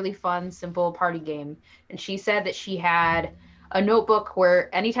 which is a really fun, simple party game. And she said that she had a notebook where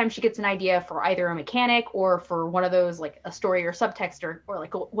anytime she gets an idea for either a mechanic or for one of those, like a story or subtext or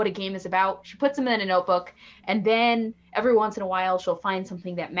like what a game is about, she puts them in a notebook, and then every once in a while she'll find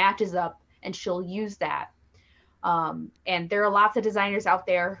something that matches up and she'll use that. And there are lots of designers out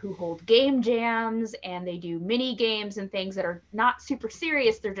there who hold game jams, and they do mini games and things that are not super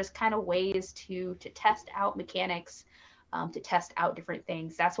serious. They're just kind of ways to test out mechanics, to test out different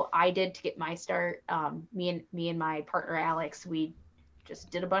things. That's what I did to get my start. Me and my partner Alex, we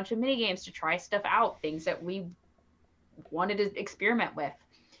just did a bunch of mini games to try stuff out, things that we wanted to experiment with.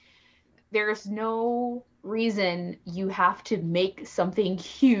 There's no reason you have to make something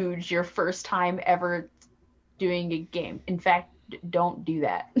huge your first time ever doing a game. In fact, don't do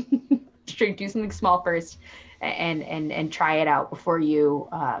that. Do something small first and try it out before you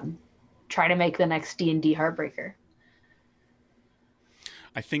try to make the next D&D Heartbreaker.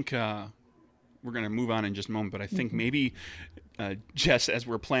 I think we're going to move on in just a moment, but I think maybe, Jess, as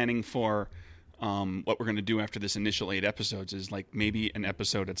we're planning for what we're going to do after this initial 8 episodes, is like maybe an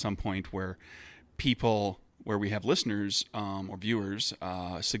episode at some point where we have listeners or viewers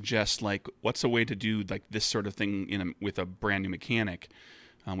suggest, like, what's a way to do like this sort of thing with a brand new mechanic,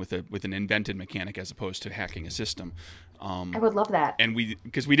 with an invented mechanic as opposed to hacking a system. I would love that. And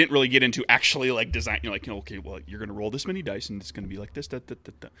because we didn't really get into actually like design, okay, well, you're going to roll this many dice and it's going to be like this, that.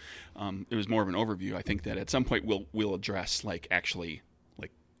 It was more of an overview. I think that at some point we'll address like actually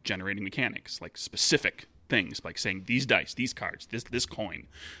like generating mechanics, like specific things, like saying these dice, these cards, this coin,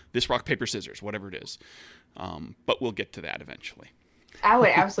 this rock, paper, scissors, whatever it is. But we'll get to that eventually. I would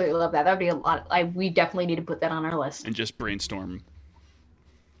absolutely love that. That would be a lot. We definitely need to put that on our list. And just brainstorm.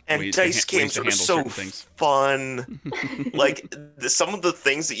 And dice games are so fun. Like some of the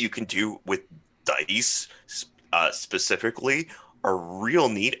things that you can do with dice specifically are real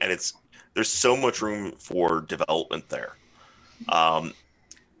neat, and there's so much room for development there.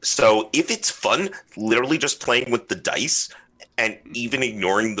 So if it's fun, literally just playing with the dice and even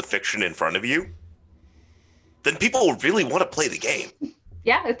ignoring the fiction in front of you, then people will really want to play the game.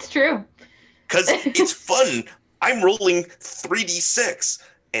 Yeah, it's true. Because it's fun. I'm rolling 3d6,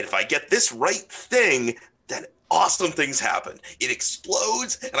 and if I get this right thing, then awesome things happen. It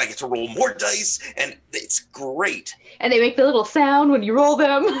explodes, and I get to roll more dice, and it's great. And they make the little sound when you roll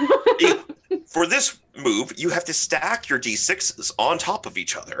them. For this move, you have to stack your d6s on top of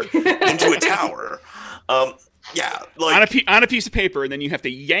each other into a tower. Yeah, like on a piece of paper, and then you have to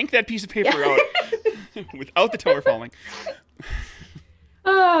yank that piece of paper out without the tower falling.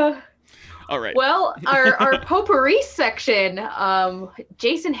 All right. Well, our potpourri section,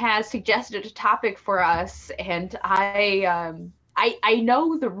 Jason has suggested a topic for us, and I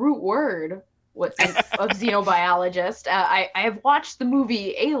know the root word of xenobiologist. I have watched the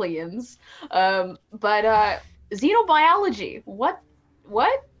movie Aliens, but xenobiology, what?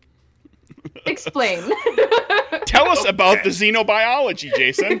 Explain. Tell us about the xenobiology,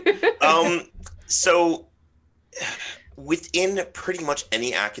 Jason. So within pretty much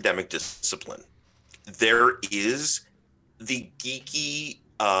any academic discipline, there is the geeky,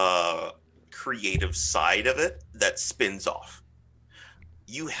 creative side of it that spins off.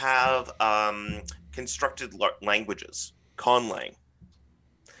 You have constructed languages, conlang.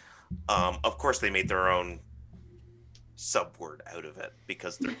 Of course, they made their own subword out of it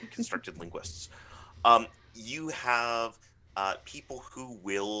because they're constructed linguists. You have people who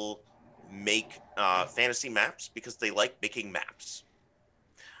will make fantasy maps because they like making maps.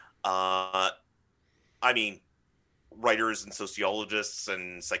 I mean, writers and sociologists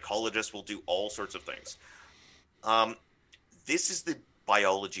and psychologists will do all sorts of things. This is the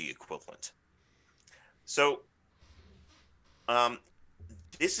biology equivalent. So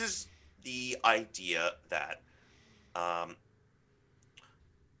this is the idea that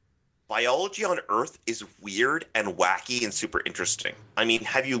biology on Earth is weird and wacky and super interesting. I mean,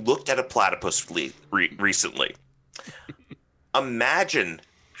 have you looked at a platypus recently? Imagine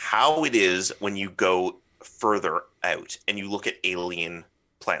how it is when you go further out and you look at alien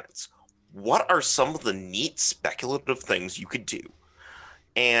planets. What are some of the neat speculative things you could do?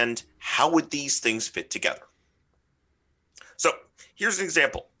 And how would these things fit together? So here's an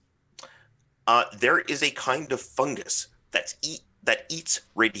example. There is a kind of fungus that eats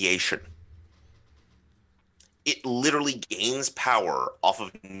radiation. It literally gains power off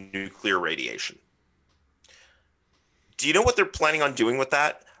of nuclear radiation. Do you know what they're planning on doing with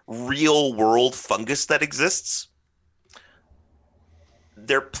that real world fungus that exists?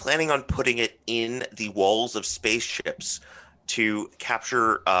 They're planning on putting it in the walls of spaceships to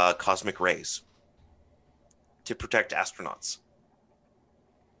capture cosmic rays to protect astronauts.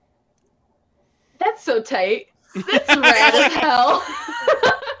 That's so tight. That's rad as hell.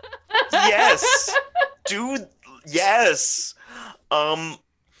 Yes, dude. Yes.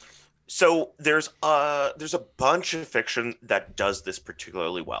 So there's a bunch of fiction that does this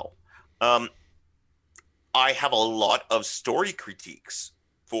particularly well. I have a lot of story critiques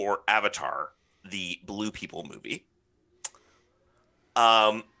for Avatar, the Blue People movie.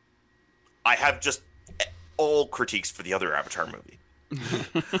 I have just all critiques for the other Avatar movie.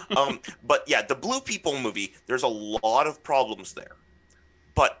 But yeah, the Blue People movie, there's a lot of problems there.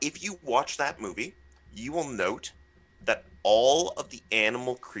 But if you watch that movie, you will note that all of the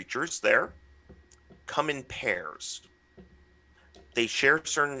animal creatures there come in pairs. They share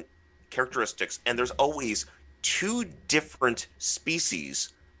certain characteristics, and there's always two different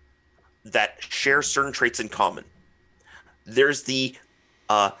species that share certain traits in common. There's the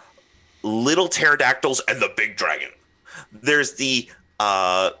little pterodactyls and the big dragon. There's the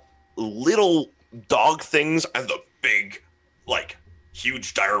little dog things and the big, like,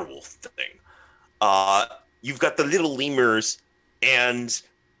 huge direwolf thing. You've got the little lemurs and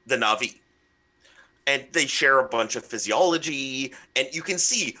the Na'vi. And they share a bunch of physiology, and you can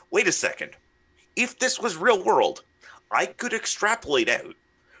see, wait a second, if this was real world, I could extrapolate out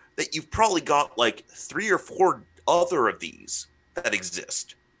that you've probably got like 3 or 4 other of these that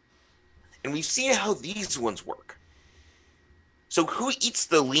exist. And we've seen how these ones work. So who eats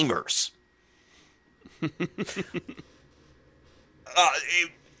the lemurs?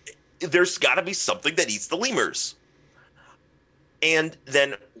 There's got to be something that eats the lemurs. And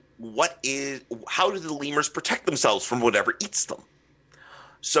then how do the lemurs protect themselves from whatever eats them?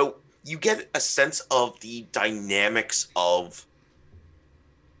 So you get a sense of the dynamics of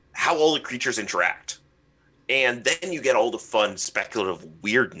how all the creatures interact. And then you get all the fun speculative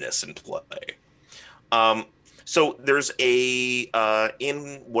weirdness in play. So there's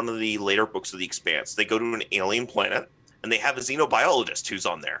in one of the later books of The Expanse, they go to an alien planet, and they have a xenobiologist who's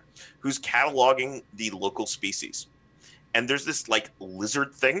on there, who's cataloging the local species. And there's this, like,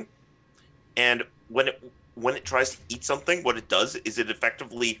 lizard thing, and when it tries to eat something, what it does is it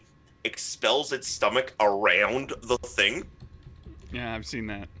effectively expels its stomach around the thing. Yeah, I've seen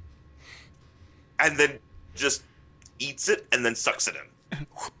that. And then just eats it and then sucks it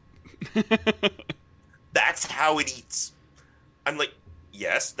in. That's how it eats. I'm like,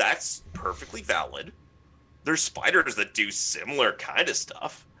 yes, that's perfectly valid. There's spiders that do similar kind of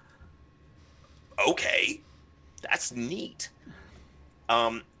stuff. Okay, that's neat.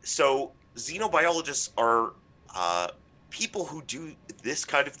 So xenobiologists are people who do this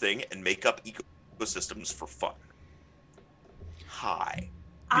kind of thing and make up ecosystems for fun. Hi.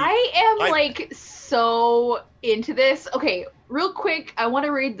 I am like so into this. Okay, real quick, I want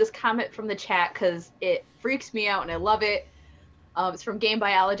to read this comment from the chat because it freaks me out and I love it. It's from Game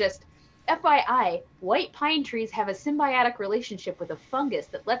Biologist. FYI, white pine trees have a symbiotic relationship with a fungus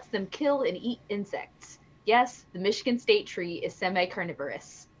that lets them kill and eat insects. Yes, the Michigan State tree is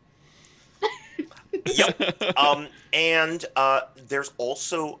semi-carnivorous. Yep. And there's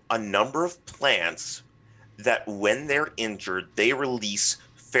also a number of plants that when they're injured, they release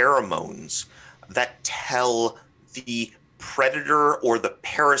pheromones that tell the predator or the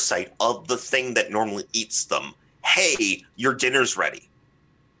parasite of the thing that normally eats them, hey, your dinner's ready.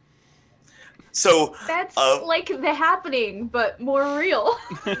 So that's like The Happening, but more real.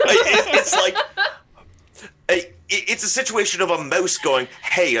 It's like it's a situation of a mouse going,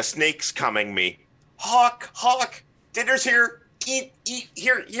 hey, a snake's coming me. Hawk, dinner's here. Eat,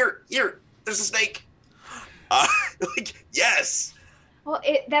 here. There's a snake. Like, yes. Well,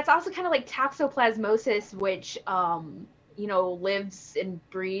 that's also kind of like toxoplasmosis, which, lives and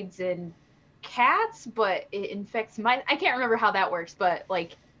breeds in cats, but it infects mice. I can't remember how that works, but,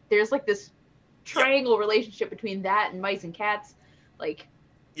 like, there's, like, this triangle relationship between that and mice and cats. Like,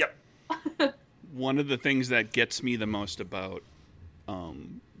 yep. One of the things that gets me the most about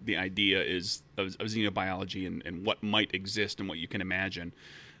the idea is of xenobiology and what might exist and what you can imagine.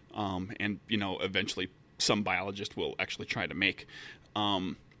 And, eventually some biologist will actually try to make,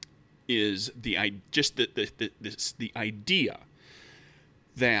 is the idea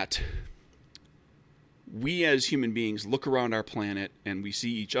that we as human beings look around our planet and we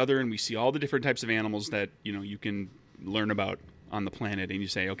see each other and we see all the different types of animals that you can learn about on the planet, and you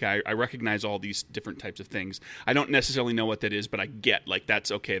say, okay, I recognize all these different types of things. I don't necessarily know what that is, but I get, like, that's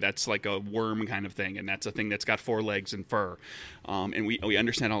okay. That's like a worm kind of thing, and that's a thing that's got 4 legs and fur. And we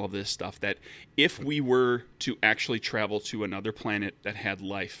understand all of this stuff, that if we were to actually travel to another planet that had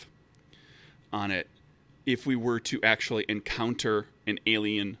life on it, if we were to actually encounter an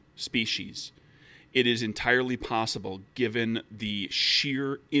alien species, it is entirely possible, given the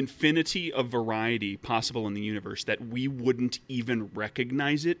sheer infinity of variety possible in the universe, that we wouldn't even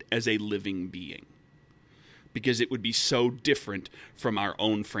recognize it as a living being, because it would be so different from our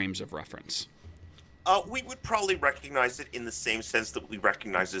own frames of reference. We would probably recognize it in the same sense that we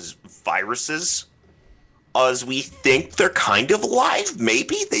recognize as viruses, as we think they're kind of alive.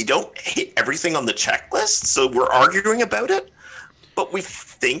 Maybe they don't hit everything on the checklist, so we're arguing about it, but we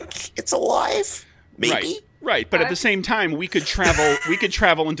think it's alive. Maybe. Right. But at the same time, we could travel. We could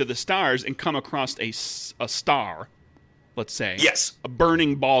travel into the stars and come across a star, let's say, yes, a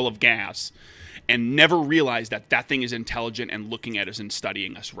burning ball of gas, and never realize that thing is intelligent and looking at us and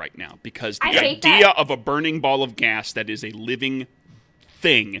studying us right now. Because the idea of a burning ball of gas that is a living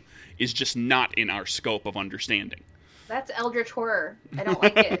thing is just not in our scope of understanding. That's eldritch horror. I don't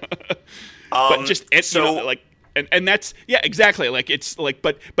like it. But just And that's, yeah, exactly. Like, it's like,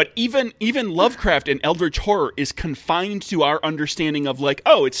 but even Lovecraft and eldritch horror is confined to our understanding of, like,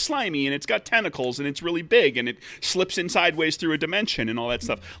 oh, it's slimy and it's got tentacles and it's really big and it slips in sideways through a dimension and all that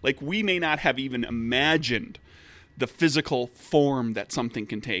stuff. Like, we may not have even imagined the physical form that something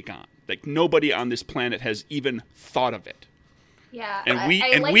can take on. Like, nobody on this planet has even thought of it. Yeah.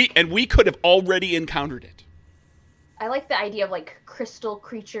 And we could have already encountered it. I like the idea of, like, crystal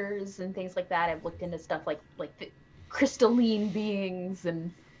creatures and things like that. I've looked into stuff like the crystalline beings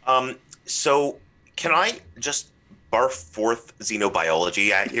and... So, can I just barf forth xenobiology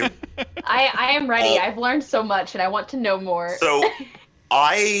at you? I am ready. I've learned so much, and I want to know more. So,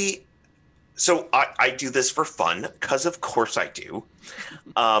 I do this for fun, because of course I do.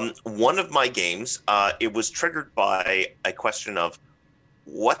 One of my games, it was triggered by a question of,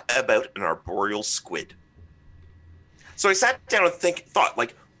 what about an arboreal squid? So I sat down and thought,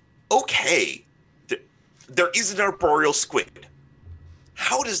 like, okay, there is an arboreal squid.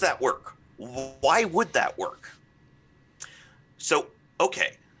 How does that work? Why would that work? So,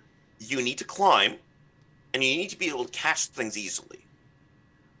 okay, you need to climb, and you need to be able to catch things easily.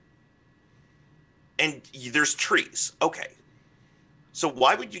 And there's trees. Okay. So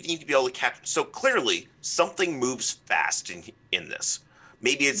why would you need to be able to catch? So clearly, something moves fast in this.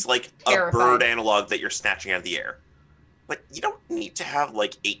 Maybe it's like a bird analog that you're snatching out of the air. But you don't need to have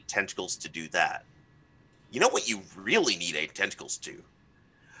like 8 tentacles to do that. You know what you really need 8 tentacles to?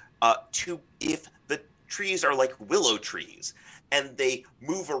 If the trees are like willow trees and they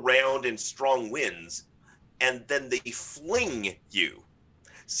move around in strong winds and then they fling you.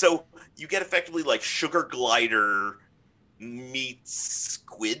 So you get effectively like sugar glider meets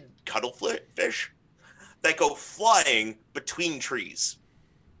squid cuttlefish that go flying between trees,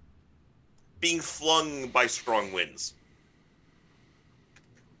 being flung by strong winds.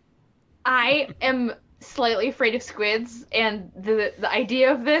 I am slightly afraid of squids, and the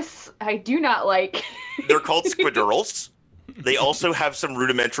idea of this I do not like. They're called squidurals. They also have some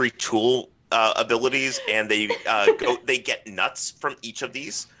rudimentary tool abilities, and they get nuts from each of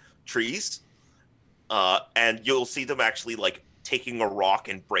these trees, and you'll see them actually like taking a rock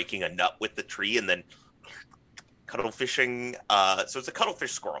and breaking a nut with the tree, and then cuttlefishing. So it's a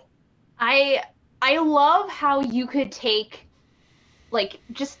cuttlefish squirrel. I love how you could take, like,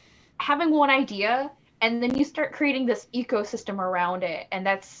 just having one idea and then you start creating this ecosystem around it, and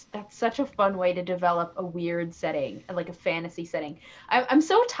that's such a fun way to develop a weird setting, like a fantasy setting. I'm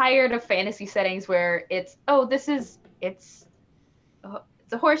so tired of fantasy settings where it's it's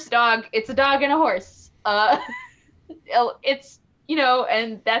a horse dog, it's a dog and a horse, it's, you know,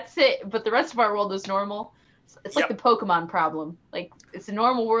 and that's it, but the rest of our world is normal. It's like the Pokemon problem. Like, it's a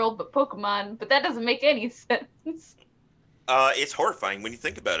normal world, but Pokemon, but that doesn't make any sense. It's horrifying when you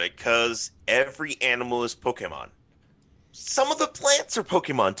think about it, because every animal is Pokemon. Some of the plants are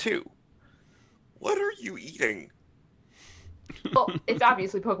Pokemon, too. What are you eating? Well, it's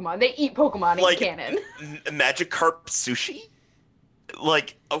obviously Pokemon. They eat Pokemon in canon. Magikarp sushi?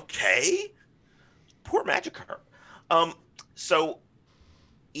 Like, okay. Poor Magikarp. So,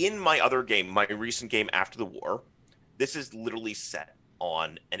 in my other game, my recent game After the War, this is literally set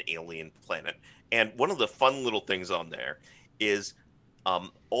on an alien planet. And one of the fun little things on there is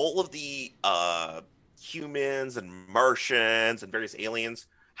all of the humans and Martians and various aliens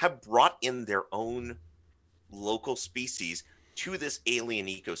have brought in their own local species to this alien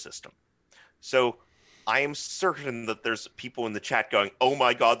ecosystem. So I am certain that there's people in the chat going, oh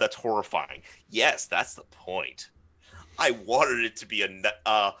my God, that's horrifying. Yes, that's the point. I wanted it to be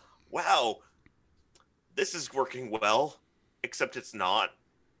wow, this is working well, except it's not.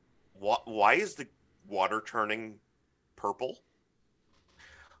 Why is the water turning purple?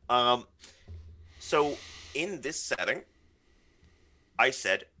 So in this setting, I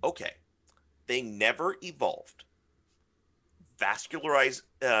said, okay, they never evolved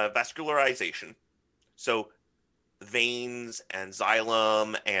vascularization. So veins and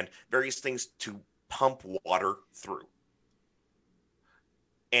xylem and various things to pump water through.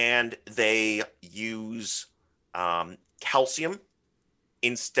 And they use calcium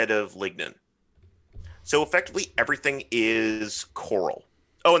instead of lignin. So effectively, everything is coral.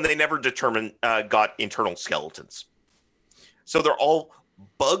 Oh, and they never got internal skeletons. So they're all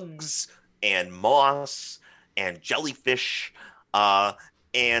bugs and moss and jellyfish,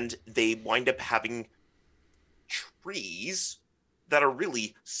 and they wind up having trees that are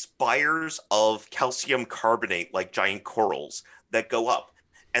really spires of calcium carbonate, like giant corals, that go up.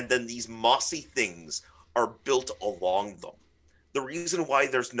 And then these mossy things are built along them. The reason why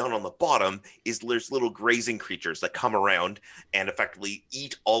there's none on the bottom is there's little grazing creatures that come around and effectively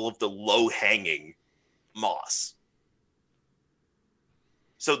eat all of the low-hanging moss.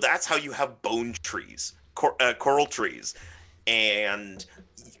 So that's how you have bone trees, coral trees. And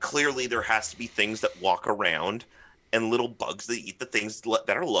clearly there has to be things that walk around and little bugs that eat the things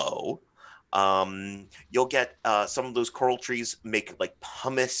that are low. You'll get some of those coral trees make like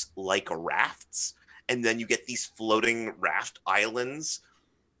pumice-like rafts. And then you get these floating raft islands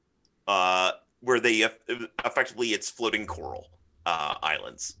where they effectively it's floating coral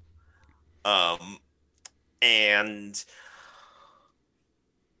islands. And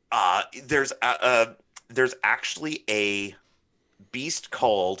there's actually a beast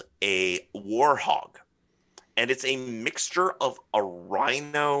called a warhog. And it's a mixture of a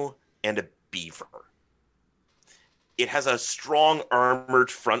rhino and a beaver. It has a strong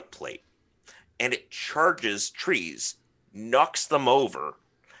armored front plate. And it charges trees knocks them over,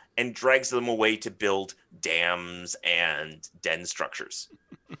 and drags them away to build dams and den structures.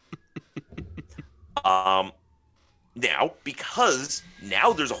 Now, because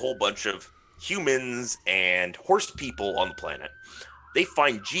now there's a whole bunch of humans and horse people on the planet, they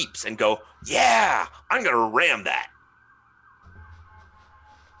find jeeps and go, yeah, I'm going to ram that.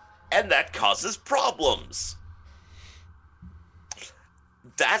 And that causes problems.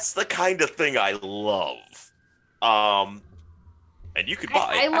 That's the kind of thing I love. And you could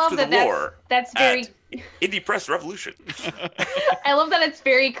buy I love After the War that's very Indie Press Revolution. I love that it's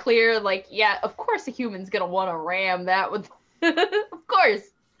very clear, like, yeah, of course a human's gonna want to ram that with of course.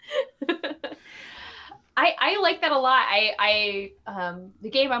 I like that a lot. The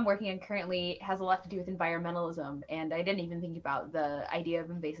game I'm working on currently has a lot to do with environmentalism, and I didn't even think about the idea of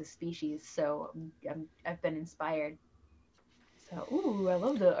invasive species, so I've been inspired. So, ooh, I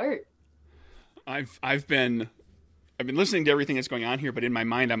love the art. I've been listening to everything that's going on here, but in my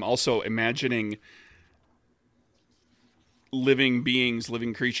mind, I'm also imagining living beings,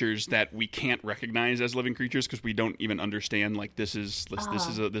 living creatures that we can't recognize as living creatures because we don't even understand. Like this is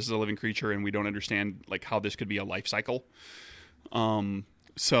a living creature, and we don't understand like how this could be a life cycle.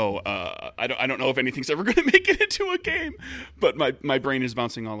 So I don't know if anything's ever going to make it into a game, but my brain is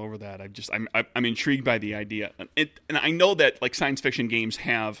bouncing all over that. I'm intrigued by the idea, and I know that like science fiction games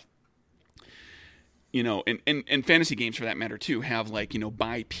have. You know, and fantasy games for that matter too have like, you know,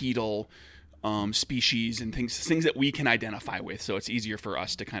 bipedal species and things that we can identify with, so it's easier for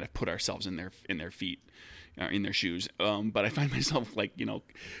us to kind of put ourselves in their feet, in their shoes. But I find myself like, you know,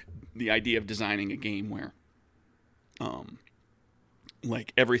 the idea of designing a game where,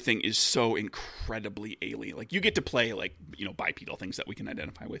 like everything is so incredibly alien. Like you get to play like, you know, bipedal things that we can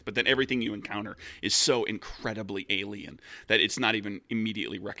identify with, but then everything you encounter is so incredibly alien that it's not even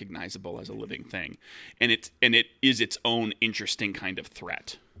immediately recognizable as a living thing. And it is its own interesting kind of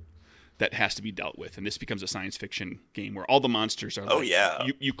threat that has to be dealt with. And this becomes a science fiction game where all the monsters are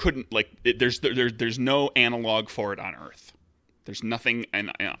you couldn't like there's no analog for it on Earth. There's nothing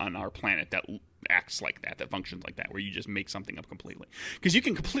on our planet that acts like that functions like that, where you just make something up completely. Because you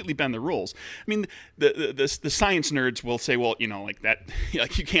can completely bend the rules. I mean, the science nerds will say, well, you know, like that,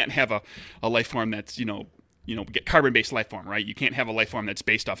 like you can't have a life form that's, you know, get carbon-based life form, right? You can't have a life form that's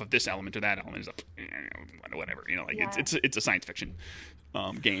based off of this element or that element. Whatever, you know, like it's a science fiction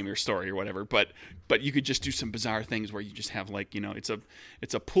game or story or whatever. But you could just do some bizarre things where you just have like, you know, it's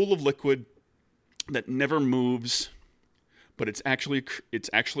a pool of liquid that never moves, but it's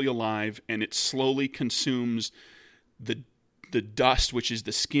actually alive, and it slowly consumes the dust, which is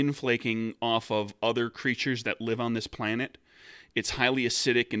the skin flaking off of other creatures that live on this planet. It's highly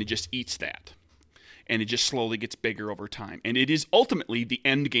acidic, and it just eats that, and it just slowly gets bigger over time. And it is ultimately the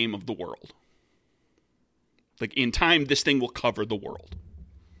end game of the world. Like in time, this thing will cover the world,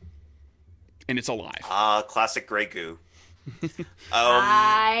 and it's alive. Classic Grey Goo.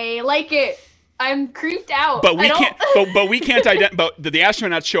 I like it. I'm creeped out. But we can't. But we can't identify. But the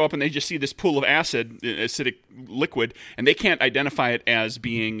astronauts show up and they just see this pool of acidic liquid, and they can't identify it as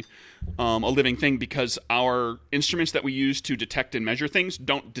being a living thing because our instruments that we use to detect and measure things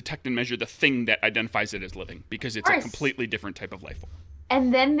don't detect and measure the thing that identifies it as living, because it's a completely different type of life form.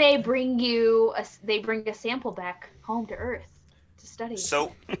 And then they bring a sample back home to Earth to study.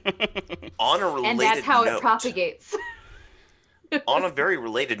 So, on a related note, and that's how it propagates. On a very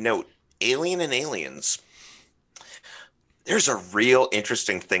related note. Alien and Aliens. There's a real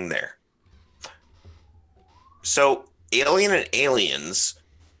interesting thing there. So, Alien and Aliens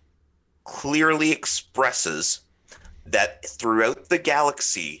clearly expresses that throughout the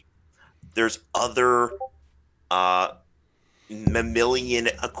galaxy, there's other mammalian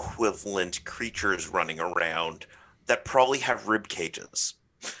equivalent creatures running around that probably have rib cages.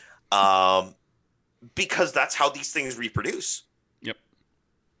 Because that's how these things reproduce.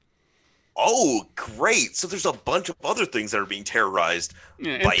 Oh, great! So there's a bunch of other things that are being terrorized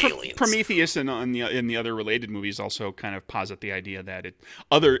by aliens. Prometheus and in the other related movies also kind of posit the idea that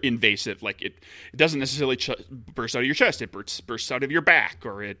other invasive, like it doesn't necessarily burst out of your chest; it bursts out of your back,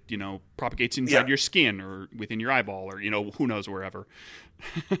 or it propagates inside your skin or within your eyeball, or who knows wherever.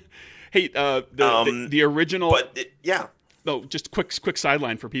 Hey, the original, Oh, just quick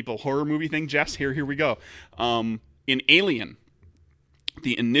sideline for people. Horror movie thing, Jess. Here we go. In Alien.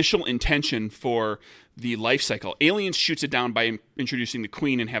 The initial intention for the life cycle, Aliens shoots it down by introducing the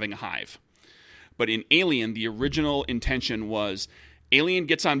queen and having a hive. But in Alien, the original intention was Alien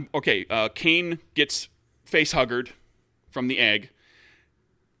gets on. Okay, Kane gets face huggered from the egg.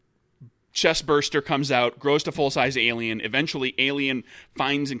 Chest burster comes out, grows to full size alien. Eventually, alien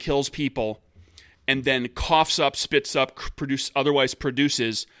finds and kills people, and then coughs up, spits up, otherwise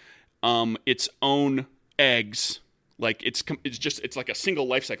produces its own eggs. Like it's like a single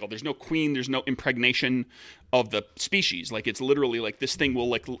life cycle. There's no queen. There's no impregnation of the species. Like it's literally like this thing will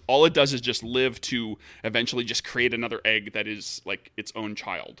like all it does is just live to eventually just create another egg that is like its own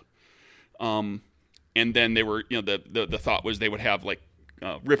child. And then they were the thought was they would have like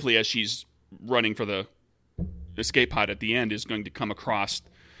Ripley as she's running for the escape pod at the end is going to come across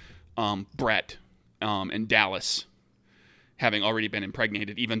Brett and Dallas having already been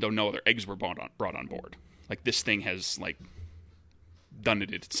impregnated, even though no other eggs were brought on board. Like this thing has like done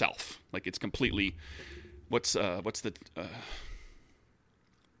it itself. Like it's completely. What's the?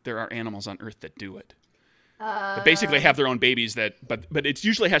 There are animals on Earth that do it. That basically have their own babies. But it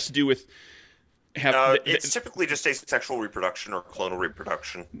usually has to do with. It's typically just asexual reproduction or clonal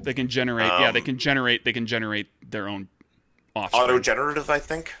reproduction. They can generate. They can generate their own offspring. Autogenerative, I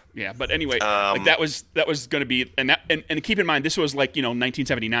think. Yeah, but anyway, like that was going to be, and keep in mind this was like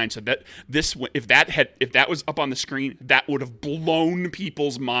 1979, so that if that was up on the screen, that would have blown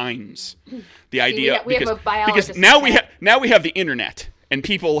people's minds. The idea because now we have the internet. And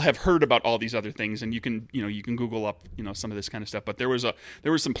people have heard about all these other things, and you can Google up some of this kind of stuff. But there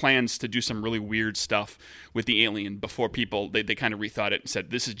were some plans to do some really weird stuff with the alien before people they kind of rethought it and said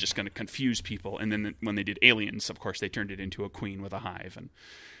this is just going to confuse people. And then when they did Aliens, of course, they turned it into a queen with a hive and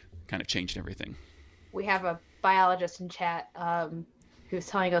kind of changed everything. We have a biologist in chat who's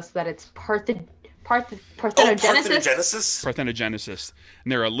telling us that it's parthenogenesis. Parthenogenesis,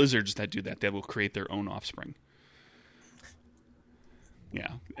 and there are lizards that do that. They will create their own offspring. Yeah,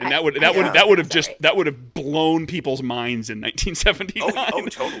 and that would have blown people's minds in 1979. Oh,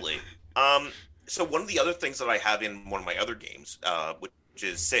 totally. So one of the other things that I have in one of my other games, which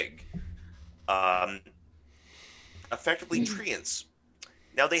is SIG, effectively treants.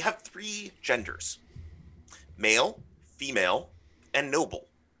 Now they have 3 genders: male, female, and noble.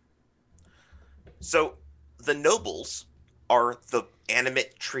 So the nobles are the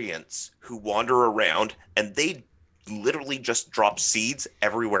animate treants who wander around, and they literally just drop seeds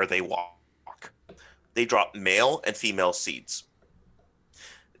everywhere they walk. They drop male and female seeds.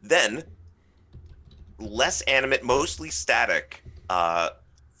 Then, less animate, mostly static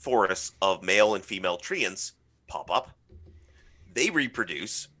forests of male and female treants pop up. They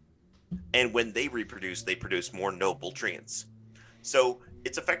reproduce, and when they reproduce, they produce more noble treants. So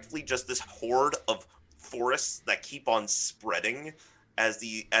it's effectively just this horde of forests that keep on spreading as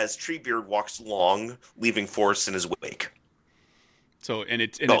Treebeard walks along, leaving forests in his wake. So in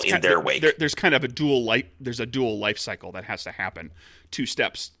their wake. There's kind of a dual life cycle that has to happen. 2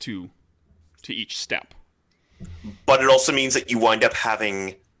 steps to each step. But it also means that you wind up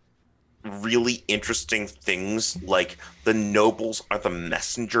having really interesting things like the nobles are the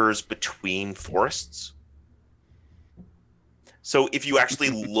messengers between forests. So if you actually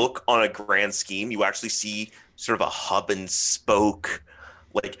look on a grand scheme, you actually see sort of a hub and spoke,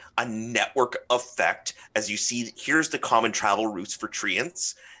 like a network effect as you see here's the common travel routes for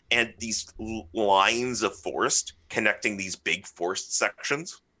treants and these lines of forest connecting these big forest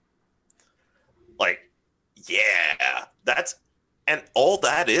sections. Like, yeah, and all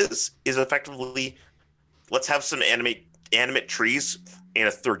that is effectively, let's have some animate trees and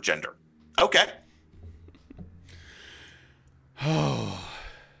a 3rd gender. Okay.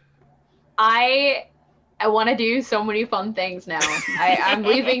 I want to do so many fun things now. I'm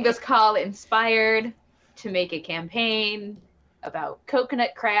leaving this call inspired to make a campaign about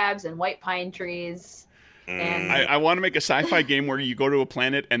coconut crabs and white pine trees. And I want to make a sci-fi game where you go to a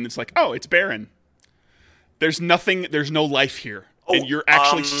planet and it's like, oh, it's barren. There's no life here. And you're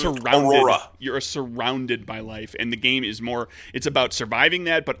actually surrounded. Aurora. You're surrounded by life. And the game is more, it's about surviving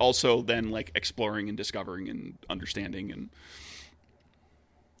that, but also then like exploring and discovering and understanding and...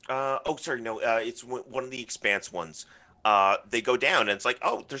 it's one of the Expanse ones. They go down and it's like,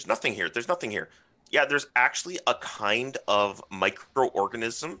 oh, there's nothing here. Yeah, there's actually a kind of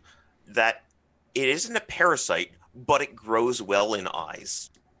microorganism that it isn't a parasite, but it grows well in eyes.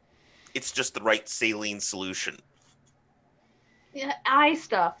 It's just the right saline solution. Yeah, eye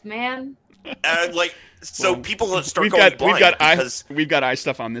stuff, man. People start going blind. We've got eye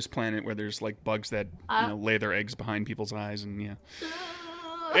stuff on this planet where there's like bugs that lay their eggs behind people's eyes and yeah.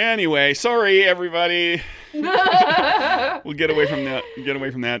 Anyway, sorry everybody. We'll get away from that.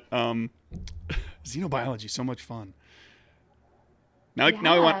 Xenobiology, so much fun. I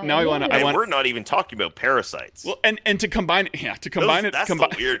want. We're not even talking about parasites. Well, and to combine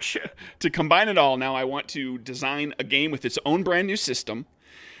the weird shit. To combine it all, now I want to design a game with its own brand new system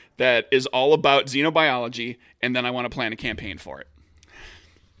that is all about xenobiology, and then I want to plan a campaign for it.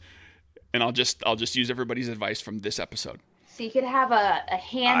 And I'll just use everybody's advice from this episode. So you could have a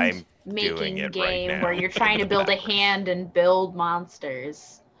hand making game where you're trying to build a hand and build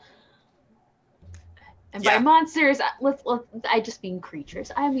monsters. And by monsters, I just mean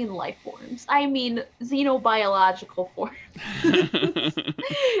creatures. I mean life forms. I mean xenobiological forms.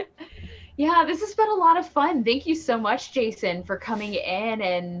 Yeah, this has been a lot of fun. Thank you so much, Jason, for coming in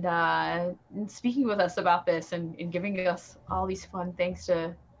and speaking with us about this and giving us all these fun things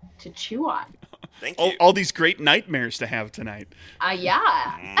to chew on. Thank you. All these great nightmares to have tonight. Nightmare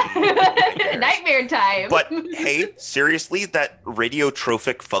time. But hey, seriously, that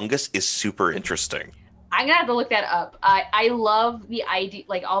radiotrophic fungus is super interesting. I'm gonna have to look that up. I love the idea,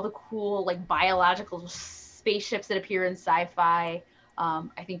 like all the cool like biological spaceships that appear in sci-fi.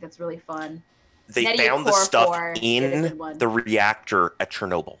 I think that's really fun. They found the stuff in the reactor at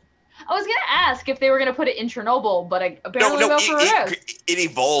Chernobyl. I was gonna ask if they were gonna put it in Chernobyl, but apparently it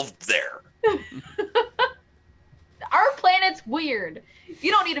evolved there. Our planet's weird. You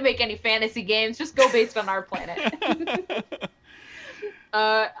don't need to make any fantasy games. Just go based on our planet.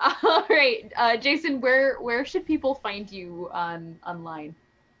 All right, Jason, where should people find you online?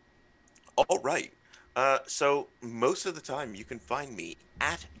 All right. So most of the time you can find me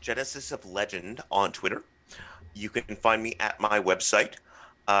at Genesis of Legend on Twitter. You can find me at my website,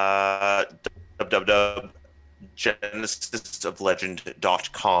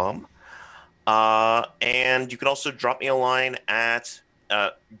 www.genesisoflegend.com. And you can also drop me a line at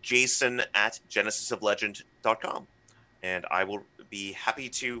jason@genesisoflegend.com. And I will be happy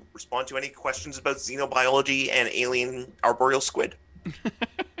to respond to any questions about xenobiology and alien arboreal squid.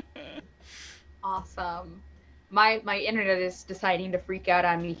 Awesome. My internet is deciding to freak out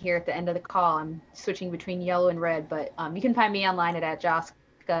on me here at the end of the call. I'm switching between yellow and red, but you can find me online at @Joska.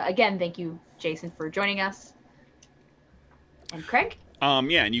 Again, thank you, Jason, for joining us. And Craig?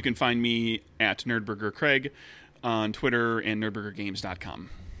 Yeah, and you can find me at NerdburgerCraig on Twitter and nerdburgergames.com.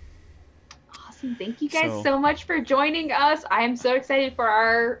 Awesome. Thank you guys so much for joining us. I am so excited for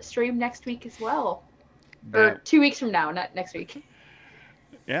our stream next week as well. Or 2 weeks from now, not next week.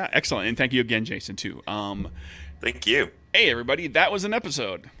 Yeah, excellent. And thank you again, Jason, too. Thank you. Hey, everybody. That was an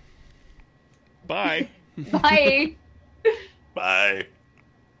episode. Bye. Bye. Bye.